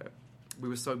we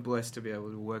were so blessed to be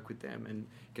able to work with them and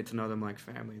get to know them like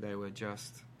family. They were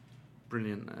just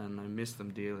brilliant, and I miss them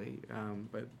dearly.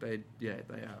 But they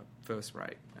are first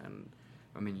rate, and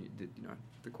I mean,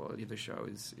 the quality of the show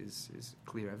is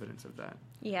clear evidence of that.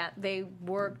 Yeah, they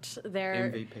worked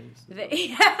their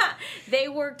MVPs. They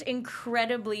worked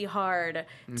incredibly hard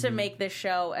to make this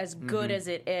show as good as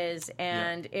it is,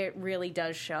 and it really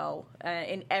does show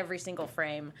in every single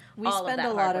frame. We all spend of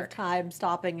that a lot hard of work. time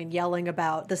stopping and yelling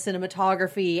about the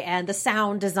cinematography and the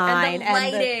sound design And the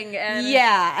lighting and-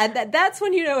 and that's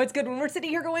when you know it's good, when we're sitting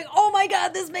here going, oh my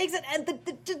god, this makes it, and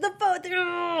the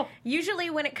phone. Usually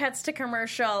when it cuts to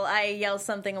commercial, I yell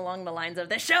something along the lines of,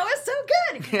 "The show is so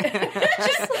good!"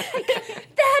 Just like,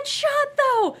 that shot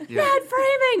though, that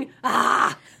framing.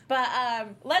 But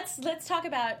let's talk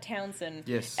about Townsend.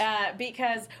 Yes.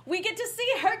 Because we get to see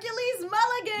Hercules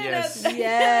Mulligan Yes. at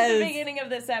the beginning of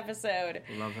this episode.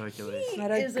 Love Hercules. He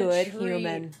What a is good treat.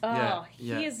 human. Oh,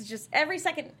 Yeah. he is just every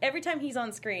time he's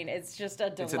on screen, it's just a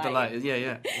delight. It's a delight.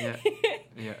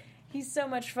 Yeah. He's so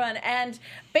much fun, and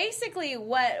basically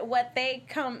what they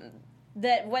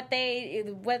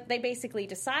basically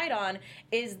decide on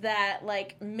is that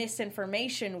like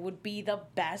misinformation would be the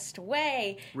best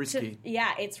way. Risky.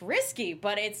 It's risky,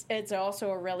 but it's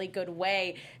also a really good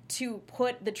way to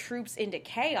put the troops into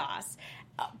chaos.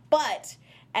 But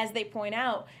as they point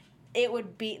out, it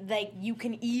would be like you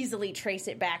can easily trace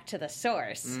it back to the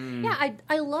source. Yeah,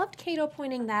 I loved Kato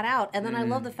pointing that out, and then I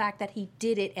love the fact that he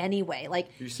did it anyway. Like,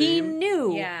 You see he him?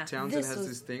 knew. Yeah. Townsend this has was-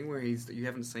 this thing where you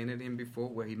haven't seen it in before,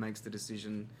 where he makes the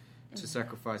decision to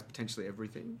sacrifice potentially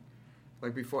everything.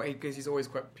 Like before, because he's always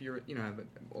quite pure, but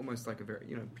almost like a very,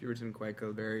 Puritan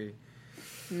Quaker, very.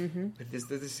 But there's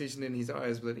the decision in his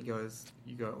eyes that he goes,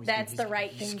 That's the right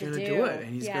he's thing to gonna do. it,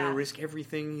 and he's Yeah. going to risk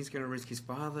everything. He's going to risk his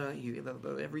father.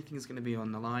 Everything's going to be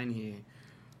on the line here.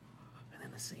 And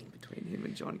then the scene between him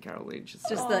and John Carroll Lynch. It's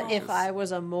Just if I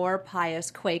was a more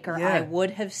pious Quaker, Yeah. I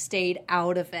would have stayed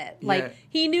out of it. Like, Yeah.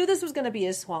 he knew this was going to be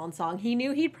his swan song. He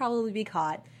knew he'd probably be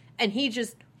caught, and he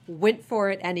just went for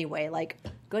it anyway. Like,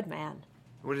 good man.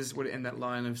 What in that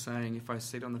line of saying, if I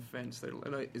sit on the fence,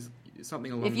 is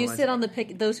something along If the you lines sit of- on the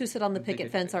picket, those who sit on the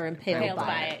picket fence are impaled Failed by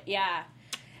by it. it, yeah.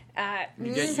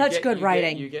 Such good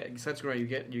writing. You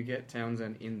get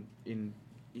Townsend in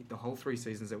the whole 3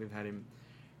 seasons that we've had him,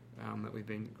 that we've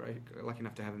been lucky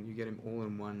enough to have him. You get him all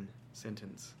in one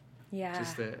sentence. Yeah.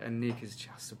 And Nick is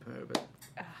just superb.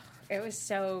 It was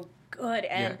so good.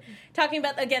 And talking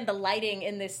about, again, the lighting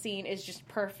in this scene is just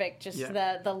perfect. Just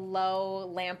the low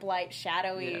lamplight,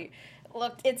 shadowy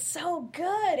look. It's so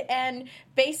good. And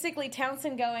basically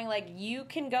Townsend going like, you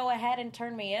can go ahead and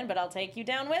turn me in, but I'll take you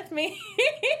down with me.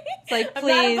 It's like, I'm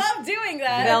please. not above doing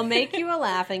that. They'll make you a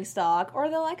laughing stock, or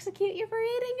they'll execute you for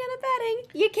aiding and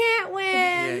abetting. You can't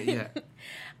win. Yeah.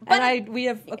 And we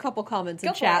have a couple comments in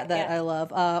Go for chat it, that yeah. I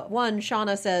love. One,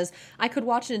 Shauna says, I could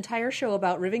watch an entire show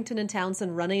about Rivington and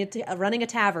Townsend running a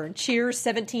tavern. Cheers,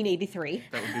 1783.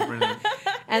 That would be brilliant.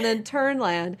 And then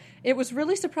Turnland, it was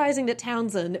really surprising that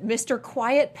Townsend, Mr.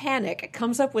 Quiet Panic,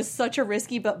 comes up with such a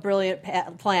risky but brilliant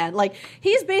plan. Like,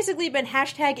 he's basically been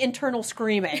 #internal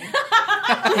screaming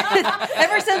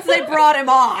ever since they brought him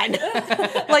on.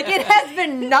 Like, it has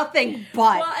been nothing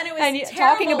but. Well, and it was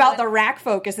talking terrible about when- the rack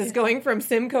focus is going from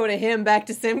Simcoe to him back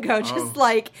to Simcoe. Just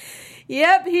like,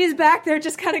 yep, he's back there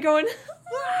just kind of going...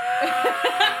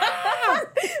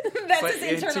 That's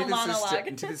his internal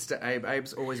monologue. To this day,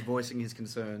 Abe's always voicing his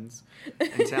concerns,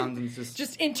 and Townsend's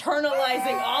just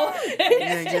internalizing all of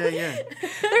it. yeah.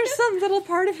 There's some little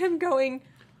part of him going,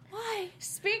 why?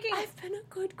 Speaking I've been a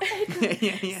good Quaker.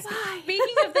 yeah. Why?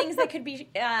 Speaking of things that could be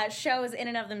shows in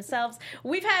and of themselves,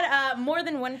 we've had more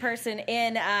than one person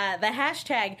in the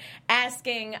hashtag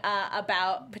asking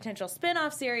about potential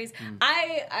spin-off series.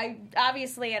 I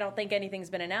obviously, I don't think anything's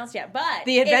been announced yet, but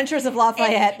The Adventures of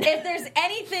Lafayette. If there's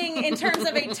anything in terms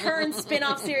of a Turn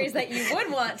spin-off series that you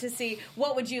would want to see,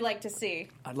 what would you like to see?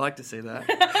 I'd like to see that.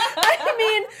 I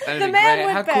mean, That'd the be man great.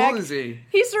 went How back. cool is he?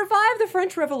 He survived the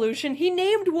French Revolution. He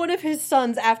named one of his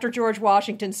sons after George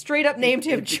Washington. Straight up named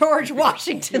him George He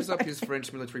Washington. gives up his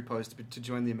French military post to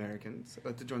join the Americans,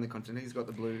 to join the continent. He's got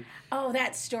the blue. Oh,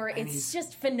 that story. And It's he's-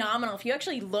 just phenomenal. If you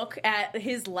actually look at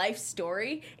his life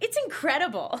story, it's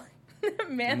incredible.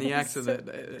 Man, And the is actor so-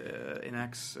 that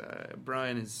enacts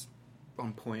Brian is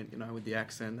on point, with the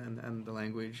accent and the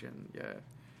language, and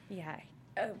Yeah.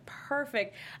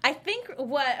 Perfect. I think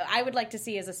what I would like to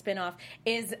see as a spin-off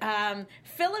is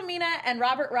Philomena and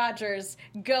Robert Rogers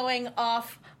going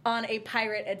off on a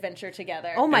pirate adventure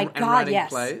together. Oh my and God, writing yes.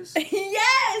 plays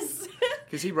Yes!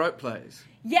 because he wrote plays.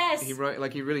 Yes! He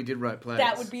really did write plays.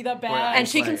 That would be the Or best. a And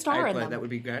she play, can star a in play. them. That would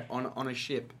be great on a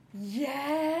ship.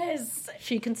 Yes!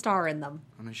 She can star in them.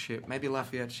 On a ship, maybe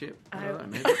Lafayette ship. I don't know,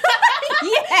 maybe.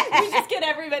 We just get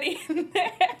everybody in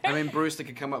there. I mean, Brewster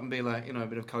could come up and be like, a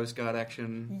bit of Coast Guard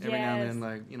action every now and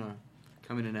then, Yes. like,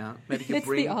 come in and out. Maybe you could It's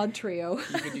bring. the odd trio.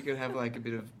 You could have like a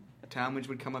bit of Talmadge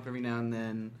would come up every now and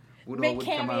then. Woodall Make would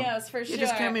come up. cameos for Yeah, sure.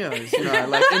 just cameos,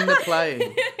 like in the play,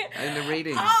 in the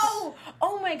readings.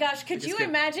 Oh my gosh, could just you get-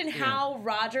 imagine yeah. how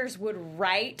Rogers would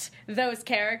write those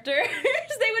characters?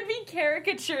 They would be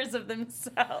caricatures of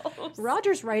themselves.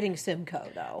 Roger's writing Simcoe,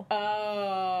 though.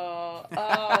 Oh,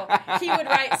 he would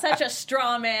write such a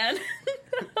straw man.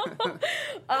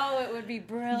 Oh, it would be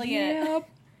brilliant. Yep.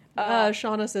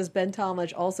 Shauna says Ben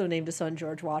Talmadge also named a son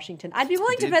George Washington. I'd be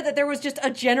willing to Did- bet that there was just a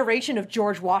generation of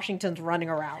George Washingtons running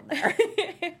around there.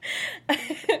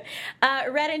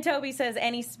 Red and Toby says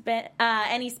any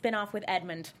spin-off with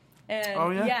Edmund. And Oh,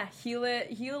 yeah?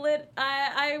 Hewlett.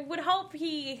 I would hope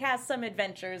he has some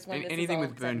adventures when this is Anything all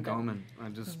with Bern said and done. Goldman, I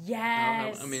just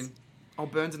Yes. I mean,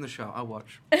 Bern's in the show. I'll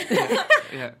watch.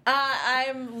 Yeah.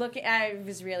 I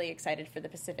was really excited for the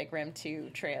Pacific Rim 2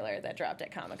 trailer that dropped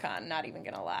at Comic-Con. Not even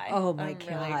gonna lie. Oh my I'm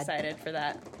really God. excited for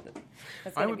that.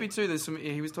 That's I gonna would be too. There's some.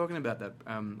 He was talking about that.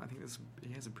 I think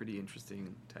he has a pretty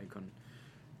interesting take on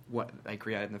what they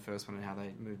created in the first one and how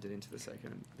they moved it into the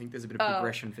second. I think there's a bit of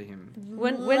progression for him.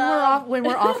 When we're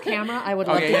off camera, I would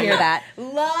love Okay, to yeah, hear yeah. that.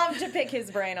 Love to pick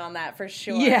his brain on that for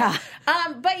sure. Yeah.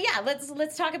 But yeah,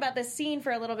 let's talk about this scene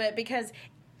for a little bit because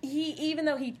even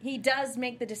though he does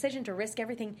make the decision to risk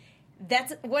everything,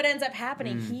 that's what ends up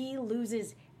happening. He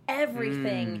loses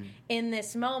everything in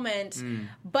this moment,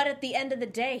 but at the end of the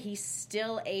day, he's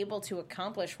still able to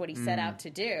accomplish what he set out to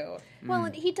do. Well,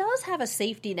 and he does have a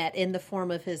safety net in the form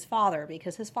of his father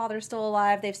because his father's still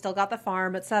alive. They've still got the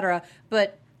farm, etc.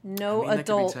 But no I mean, that could be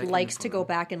adult taken likes from to go them.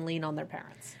 back and lean on their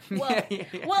parents. Well,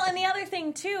 well, and the other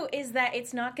thing too is that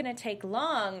it's not going to take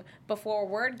long before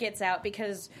word gets out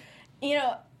because,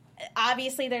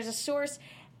 obviously there's a source.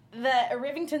 The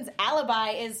Rivington's alibi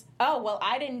is,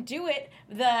 I didn't do it.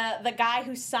 The guy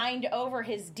who signed over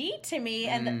his deed to me,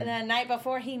 and the night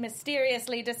before he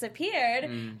mysteriously disappeared,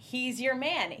 he's your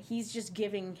man. He's just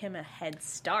giving him a head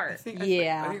start. I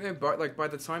think they're both, by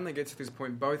the time they get to this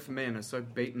point, both men are so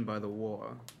beaten by the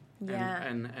war. Yeah.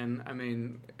 And I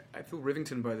mean, I feel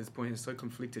Rivington by this point is so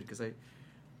conflicted because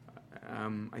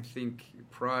I think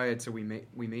prior to we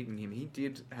meeting him, he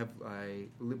did have a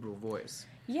liberal voice.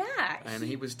 Yeah. And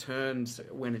he was turned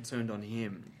when it turned on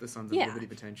him, the Sons of Yeah. Liberty,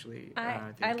 potentially.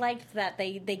 I think. liked that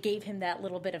they gave him that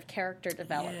little bit of character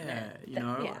development.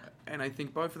 Yeah, and I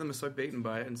think both of them are so beaten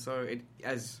by it, and so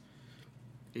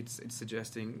it's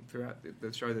suggesting throughout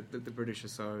the show that the British are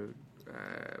so,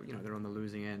 they're on the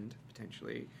losing end,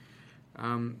 potentially,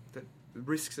 that the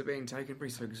risks are being taken,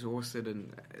 pretty so exhausted,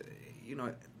 and,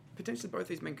 potentially both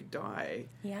these men could die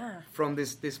from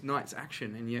this night's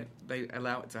action, and yet they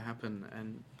allow it to happen.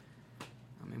 And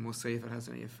I mean, we'll see if it has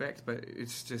any effect. But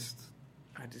it's just,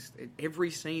 every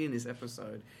scene in this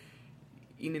episode,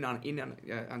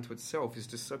 unto itself, is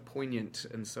just so poignant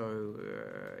and so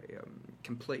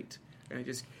complete, and it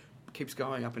just keeps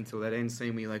going up until that end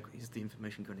scene where you're like, is the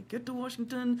information going to get to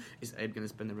Washington? Is Abe going to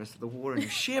spend the rest of the war in a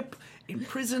ship, in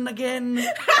prison again?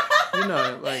 What's and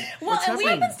happening?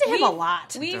 happens to him a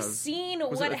lot. We've does. seen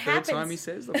Was what it the happens. third time he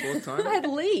says? The fourth time? At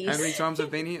least. How many times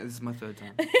I've been here? This is my third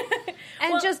time.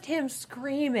 And just him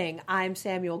screaming, I'm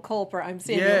Samuel Culper, I'm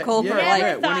Samuel Culper.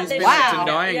 Never When thought he's this been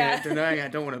out. denying I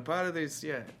don't want a part of this,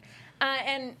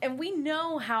 And we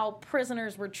know how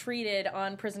prisoners were treated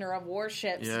on prisoner of war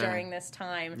ships Yeah. during this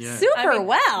time. Yeah. Super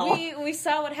well. We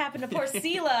saw what happened to poor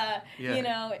Sela,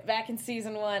 Yeah. back in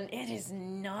season 1. It is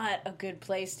not a good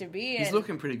place to be in. He's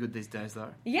looking pretty good these days,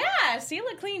 though. Yeah,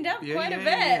 Sela cleaned up quite a bit.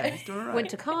 Yeah. He's doing all right. Went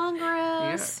to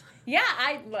Congress. Yeah,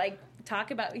 I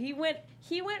talk about he went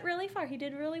really far. He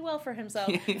did really well for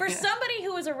himself. For somebody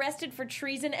who was arrested for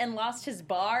treason and lost his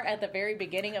bar at the very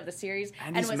beginning of the series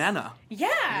And his manner.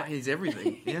 Yeah. He's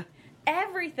everything. Yeah.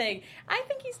 Everything. I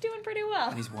think he's doing pretty well.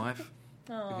 And his wife.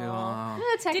 Aw.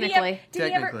 Technically. Did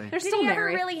he ever Technically. They're did still he ever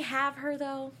married. really have her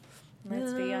though?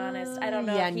 Let's be honest. I don't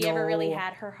know yeah, if he ever really no.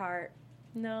 had her heart.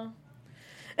 No.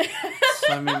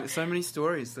 So many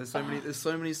stories. There's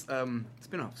so many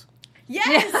spin-offs.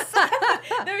 Yes,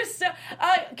 there's so.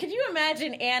 Could you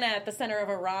imagine Anna at the center of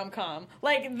a rom-com?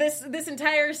 Like this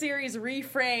entire series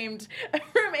reframed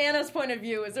from Anna's point of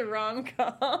view as a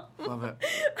rom-com. Love it.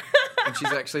 And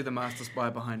she's actually the master spy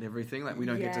behind everything. Like we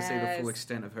don't get to see the full Yes.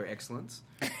 extent of her excellence.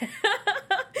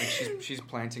 Like she's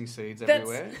planting seeds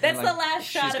everywhere. That's And, the last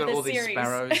shot she's of got the all these series.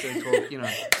 sparrows that talk.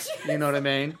 You know what I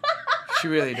mean. She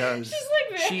really does. She's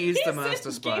like she is the Varys master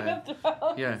in spy. Game of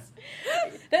Thrones. Yeah.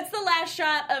 That's the last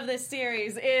shot of this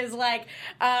series is like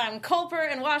Culper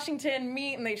and Washington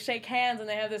meet and they shake hands and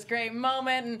they have this great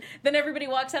moment and then everybody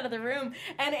walks out of the room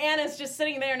and Anna's just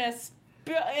sitting there in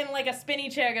like a spinny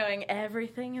chair going,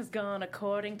 everything has gone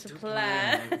according to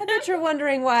plan. I bet you're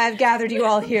wondering why I've gathered you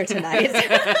all here tonight.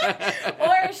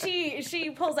 Or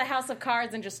she pulls a house of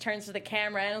cards and just turns to the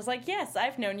camera and was like, yes,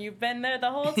 I've known you've been there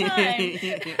the whole time.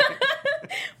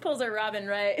 Pulls her Robin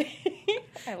right.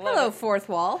 I love Hello, it. Fourth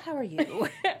Wall. How are you?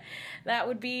 That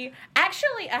would be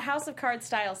actually a House of Cards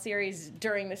style series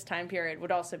during this time period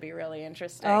would also be really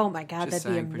interesting. Oh my God, Just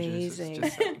that'd be saying, producers, amazing.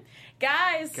 just saying.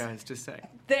 Guys, Just saying.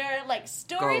 they're like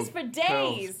stories Gold, for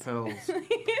days. Pearls.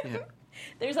 Yeah.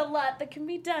 There's a lot that can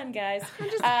be done, guys.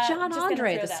 John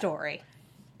Andre, the story.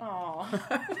 Aw.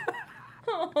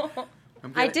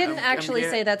 I didn't actually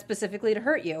say that specifically to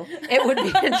hurt you. It would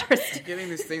be interesting. Getting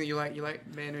this thing that you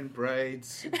like men in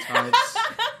braids, and tights.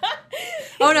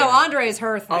 Oh no, Andre's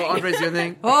her thing. Oh, Andre's your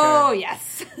thing? Oh, Okay.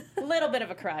 yes. A little bit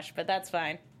of a crush, but that's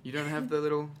fine. You don't have the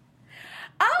little...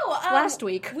 Oh, last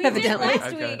week, we evidently. did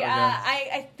last Okay, week. okay.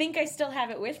 I think I still have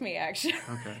it with me, actually.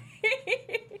 Okay.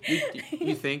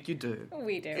 You think you do.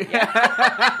 We do.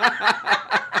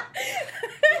 Yeah.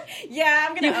 Yeah,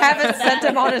 I'm gonna. You haven't sent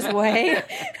him on his way?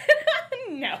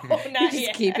 No, You're not just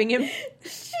yet. keeping him?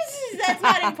 That's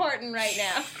not important right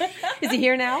now. Is he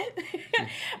here now?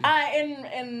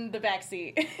 In the back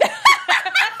seat.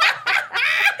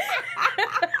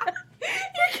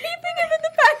 You're keeping him in the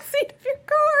backseat of your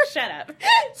car. Shut up.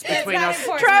 between not us.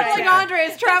 important Traveling right now. Andre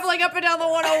is traveling up and down the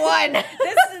 101. This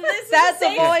That's is a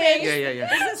safe avoiding. space. Yeah.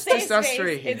 This is a It's safe just us space.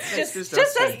 three. It's It's just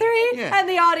Just us three Yeah. and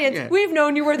the audience. Yeah. We've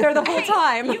known you were there the whole Hey,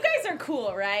 time. You guys are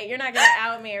cool, right? You're not gonna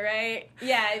out me, right?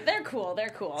 Yeah, they're cool. They're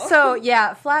cool. So,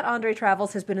 yeah, Flat Andre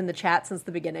Travels has been in the chat since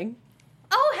the beginning.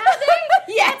 Oh, have they?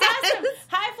 Yes. That's awesome.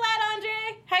 Hi, Flat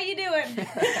Andre. How you doing?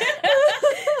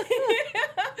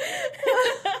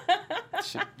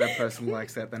 Shit, that person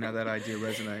likes that. They know that idea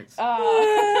resonates.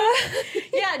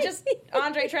 Yeah, just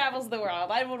Andre travels the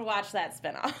world. I would watch that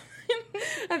spinoff.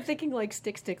 I'm thinking like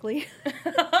Stickly,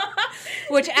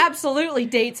 which absolutely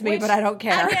dates me, but I don't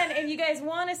care. Again, if you guys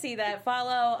want to see that,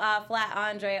 follow Flat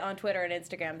Andre on Twitter and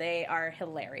Instagram. They are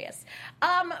hilarious.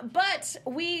 But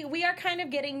we are kind of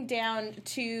getting down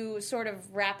to sort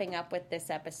of wrapping up with this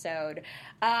episode.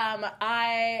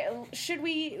 Should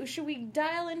we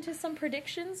dial into some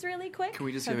predictions really quick? Can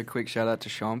we just give a quick shout out to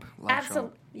Chomp? Love Absolutely.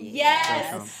 Chomp.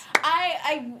 Yes.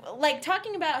 I like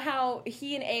talking about how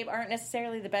he and Abe aren't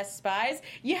necessarily the best spies.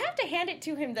 You have to hand it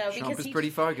to him though, because Chomp is pretty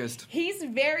focused. he's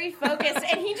very focused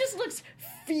and he just looks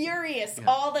furious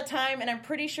all the time, and I'm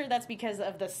pretty sure that's because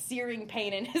of the searing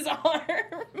pain in his arm.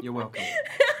 You're welcome.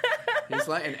 He's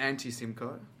like an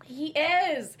anti-Simcoe. He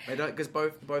is. They don't, because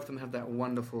both of them have that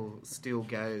wonderful steel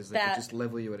gaze that could just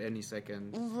level you at any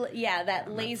second. Yeah, that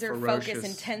laser focus ferocious-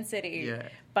 intensity. Yeah.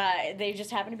 But they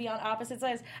just happen to be on opposite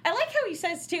sides. I like how he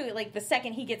says too, like the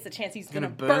second he gets the chance, he's gonna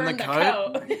burn the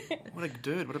coat. What a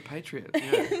dude! What a patriot!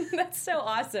 Yeah. That's so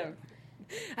awesome.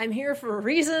 I'm here for a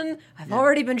reason. I've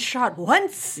already been shot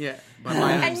once. Yeah, by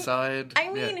my own side. I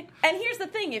mean, yeah. and here's the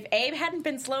thing: if Abe hadn't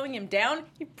been slowing him down,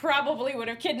 he probably would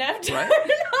have kidnapped him. Right?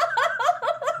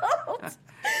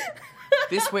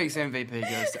 This week's MVP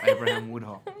goes to Abraham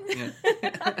Woodhull.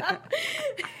 Yeah.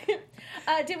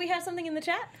 Did we have something in the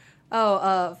chat?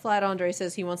 Oh, Flat Andre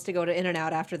says he wants to go to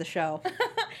In-N-Out after the show.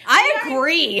 I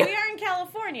agree. We are in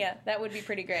California. That would be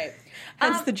pretty great.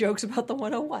 Hence the jokes about the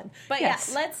 101. But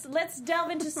yes. yeah, let's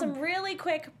delve into some really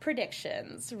quick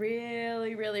predictions.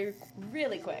 Really, really,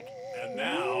 really quick. And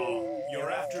now,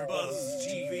 your AfterBuzz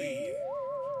TV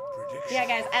prediction. Yeah,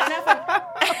 guys, I don't know if I'm...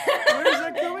 Where is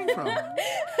that coming from?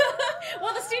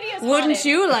 Well, the studio's Wouldn't haunted.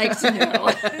 you like to know?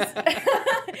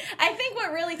 I think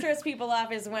what really throws people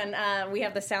off is when we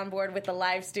have the soundboard with the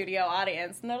live studio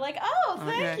audience, and they're like, "Oh,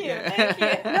 thank you, thank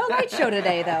you." No light show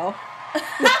today, though.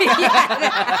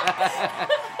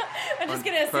 I'm just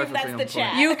gonna assume that's the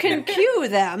chat. You can cue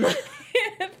them.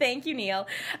 Thank you, Neil.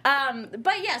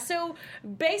 But yeah, so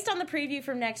based on the preview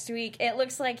from next week, it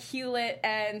looks like Hewlett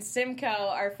and Simcoe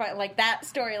are like that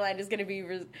storyline is going to be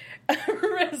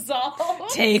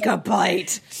resolved. Take a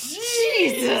bite.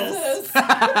 Jesus.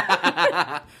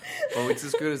 Oh, it's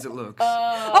as good as it looks.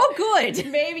 Oh, good.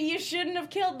 Maybe you shouldn't have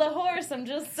killed the horse. I'm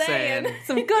just saying.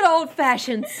 Some good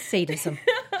old-fashioned sadism.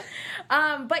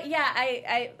 But yeah,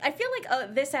 I feel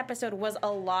like this episode was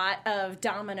a lot of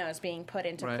dominoes being put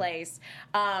into place,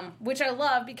 which I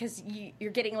love because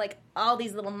you're getting like all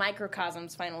these little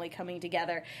microcosms finally coming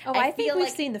together. Oh, I think we've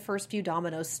seen the first few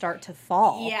dominoes start to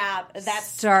fall. Yeah, that's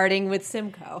starting with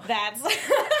Simcoe. That's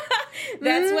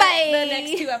That's what Bye. the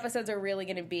next 2 episodes are really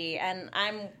going to be. And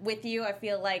I'm with you. I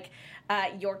feel like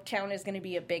Yorktown is going to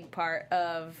be a big part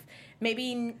of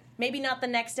maybe not the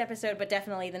next episode, but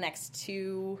definitely the next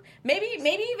 2. Maybe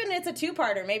even it's a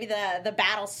 2-parter. Maybe the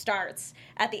battle starts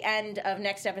at the end of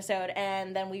next episode,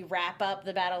 and then we wrap up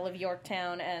the Battle of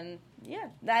Yorktown. And yeah,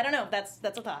 I don't know. That's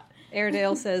a thought.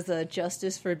 Airedale says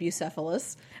justice for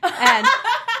Bucephalus. And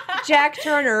Jack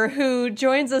Turner, who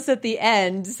joins us at the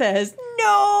end, says,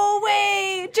 no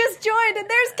way! Just joined and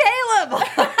there's Caleb!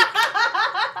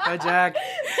 Hi, Jack.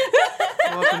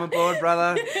 Welcome aboard,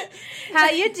 brother. How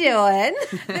you doing?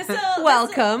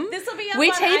 Welcome. This'll be up we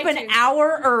on tape iTunes. an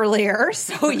hour earlier,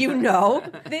 so you know.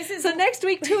 This is So next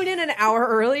week, tune in an hour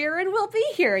earlier and we'll be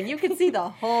here and you can see the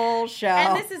whole show.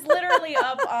 And this is literally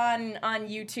up on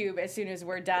YouTube as soon as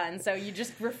we're done. So you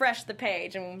just refresh the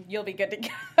page and you'll be good to go.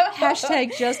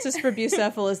 Hashtag justice for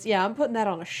Bucephalus. Yeah, I'm putting that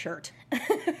on a shirt.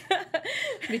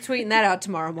 Be tweeting that out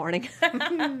tomorrow morning.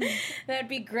 That'd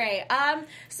be great.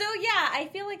 So yeah, I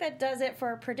feel like that does it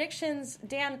for predictions.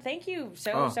 Dan, thank you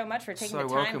so much for taking so the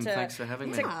time welcome. Thanks for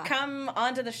having me. to come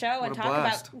onto the show and a talk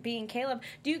blast. about being Caleb.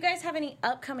 Do you guys have any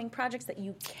upcoming projects that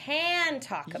you can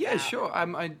talk about? Yeah, sure.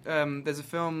 There's a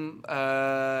film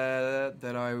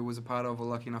that I was a part of, or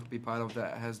lucky enough to be part of,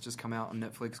 that has just come out on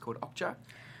Netflix called Okja.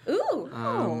 Ooh.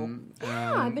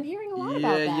 I've been hearing a lot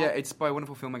about that. Yeah, it's by a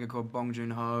wonderful filmmaker called Bong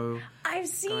Joon-ho. I've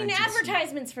seen Going to see-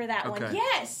 advertisements for that one. Okay.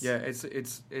 Yes. Yeah,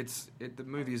 the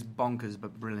movie is bonkers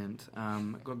but brilliant.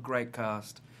 Got a great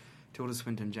cast: Tilda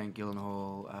Swinton, Jake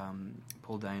Gyllenhaal,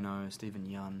 Paul Dano, Stephen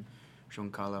Yeun,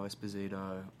 Giancarlo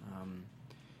Esposito.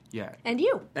 Yeah, And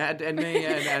you. and me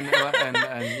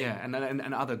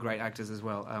and other great actors as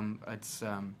well.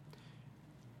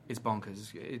 It's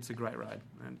bonkers. It's a great ride.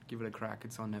 And give it a crack.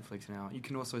 It's on Netflix now. You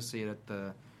can also see it at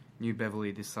the New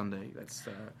Beverly this Sunday. That's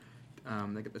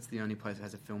the only place that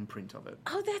has a film print of it.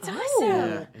 Oh, that's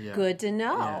awesome. Yeah. Good to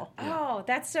know. Yeah. Oh,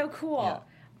 that's so cool. Yeah.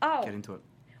 Oh. Get into it.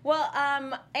 Well,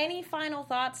 any final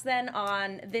thoughts then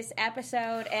on this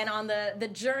episode and on the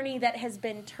journey that has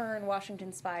been Turn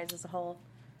Washington Spies as a whole?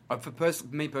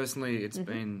 Me personally, it's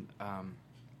been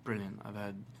brilliant.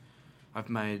 I've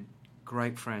made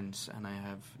great friends, and I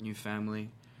have new family.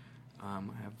 I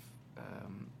have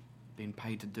been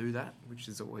paid to do that, which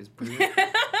is always brilliant.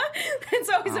 It's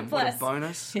always a plus. What a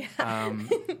bonus.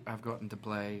 I've gotten to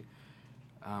play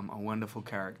a wonderful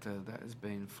character that has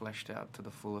been fleshed out to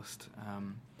the fullest,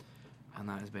 and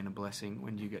that has been a blessing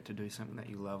when you get to do something that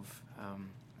you love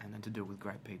and then to do it with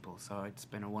great people. So it's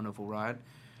been a wonderful ride.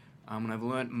 And I've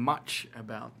learnt much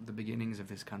about the beginnings of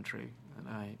this country that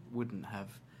I wouldn't have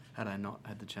had I not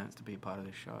had the chance to be a part of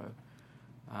this show.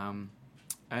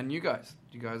 And you guys,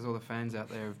 all the fans out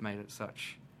there, have made it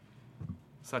such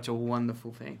a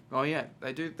wonderful thing. Oh yeah,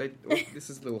 they do. This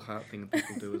is a little heart thing that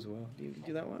people do as well. Do you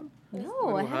do that one?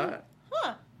 No, I haven't.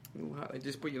 Huh. Little heart. They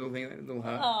just put your little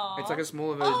heart. Aw. It's like a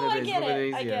smaller version Oh, of I it. It's get a little bit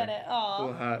it. I easier. get it. Aw.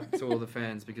 Little heart to all the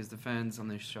fans, because the fans on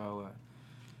this show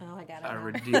Oh, I got it. are now.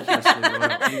 ridiculously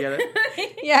loyal. You get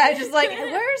it? Yeah, just like,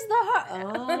 where's the heart?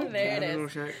 Oh, There it A little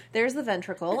is. shake. there's the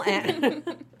ventricle. And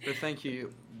But thank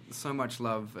you, so much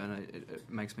love, and it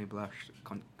makes me blush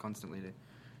constantly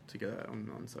to go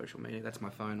on social media. That's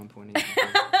my phone. I'm pointing.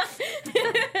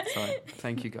 So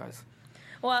thank you guys,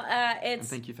 Well, and it's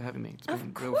thank you for having me. It's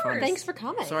Of been real fun. thanks for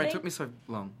coming. Sorry it took me so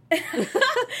long.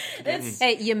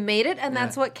 Hey, you made it, and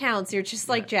that's Yeah. what counts. You're just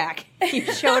like Jack.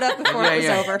 You showed up before Yeah, it was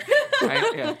yeah. over.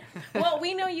 Yeah. well,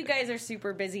 we know you guys are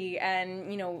super busy and,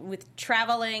 with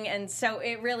traveling, and so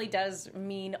it really does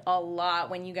mean a lot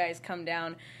when you guys come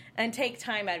down and take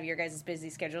time out of your guys' busy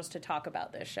schedules to talk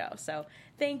about this show. So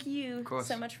thank you course.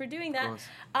 so much for doing that.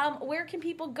 Of Where can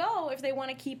people go if they want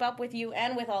to keep up with you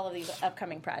and with all of these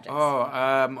upcoming projects? Oh,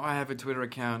 I have a Twitter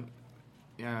account.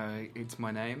 It's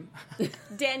my name.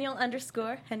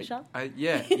 Daniel_Henschel.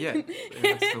 Yeah,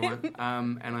 that's the word.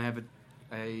 And I have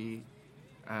a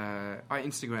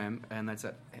Instagram, and that's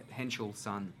at Henschel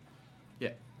Sun.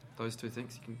 Yeah, those two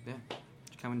things. You can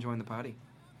come and join the party.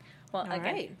 Well, All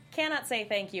again, right. cannot say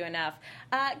thank you enough.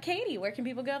 Katie, where can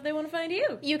people go if they want to find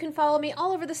you? You can follow me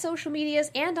all over the social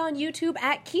medias and on YouTube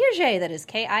at Kiaxet. That is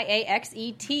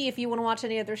Kiaxet. If you want to watch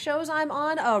any other shows I'm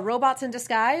on, Robots in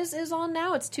Disguise is on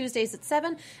now. It's Tuesdays at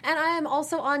 7. And I am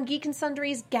also on Geek and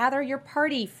Sundry's Gather Your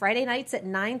Party, Friday nights at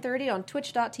 9:30 on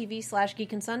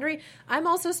twitch.tv/Geek and Sundry. I'm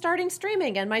also starting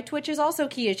streaming, and my Twitch is also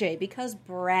Kiaxet because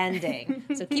branding.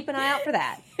 So keep an eye out for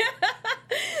that.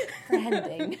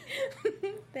 Branding.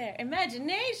 There,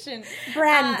 imagination.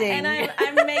 Branding. And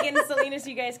I'm Megan Salinas.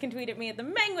 You guys can tweet at me at the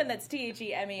Menguin. That's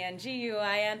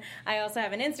TheMenguin. I also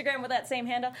have an Instagram with that same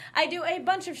handle. I do a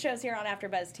bunch of shows here on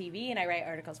AfterBuzz TV, and I write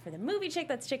articles for the Movie Chick.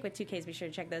 That's Chick with 2 Ks. Be sure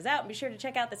to check those out. And be sure to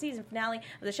check out the season finale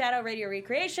of The Shadow Radio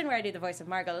Recreation, where I do the voice of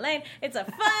Margot Lane. It's a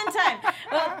fun time.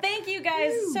 Well, thank you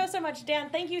guys so much. Dan,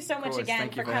 thank you so much again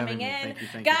for coming in.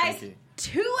 Thank guys, you.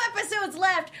 2 episodes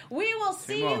left. We will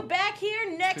see you back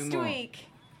here next week.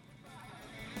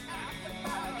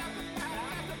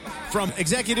 From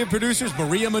executive producers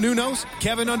Maria Menounos,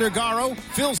 Kevin Undergaro,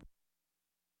 Phil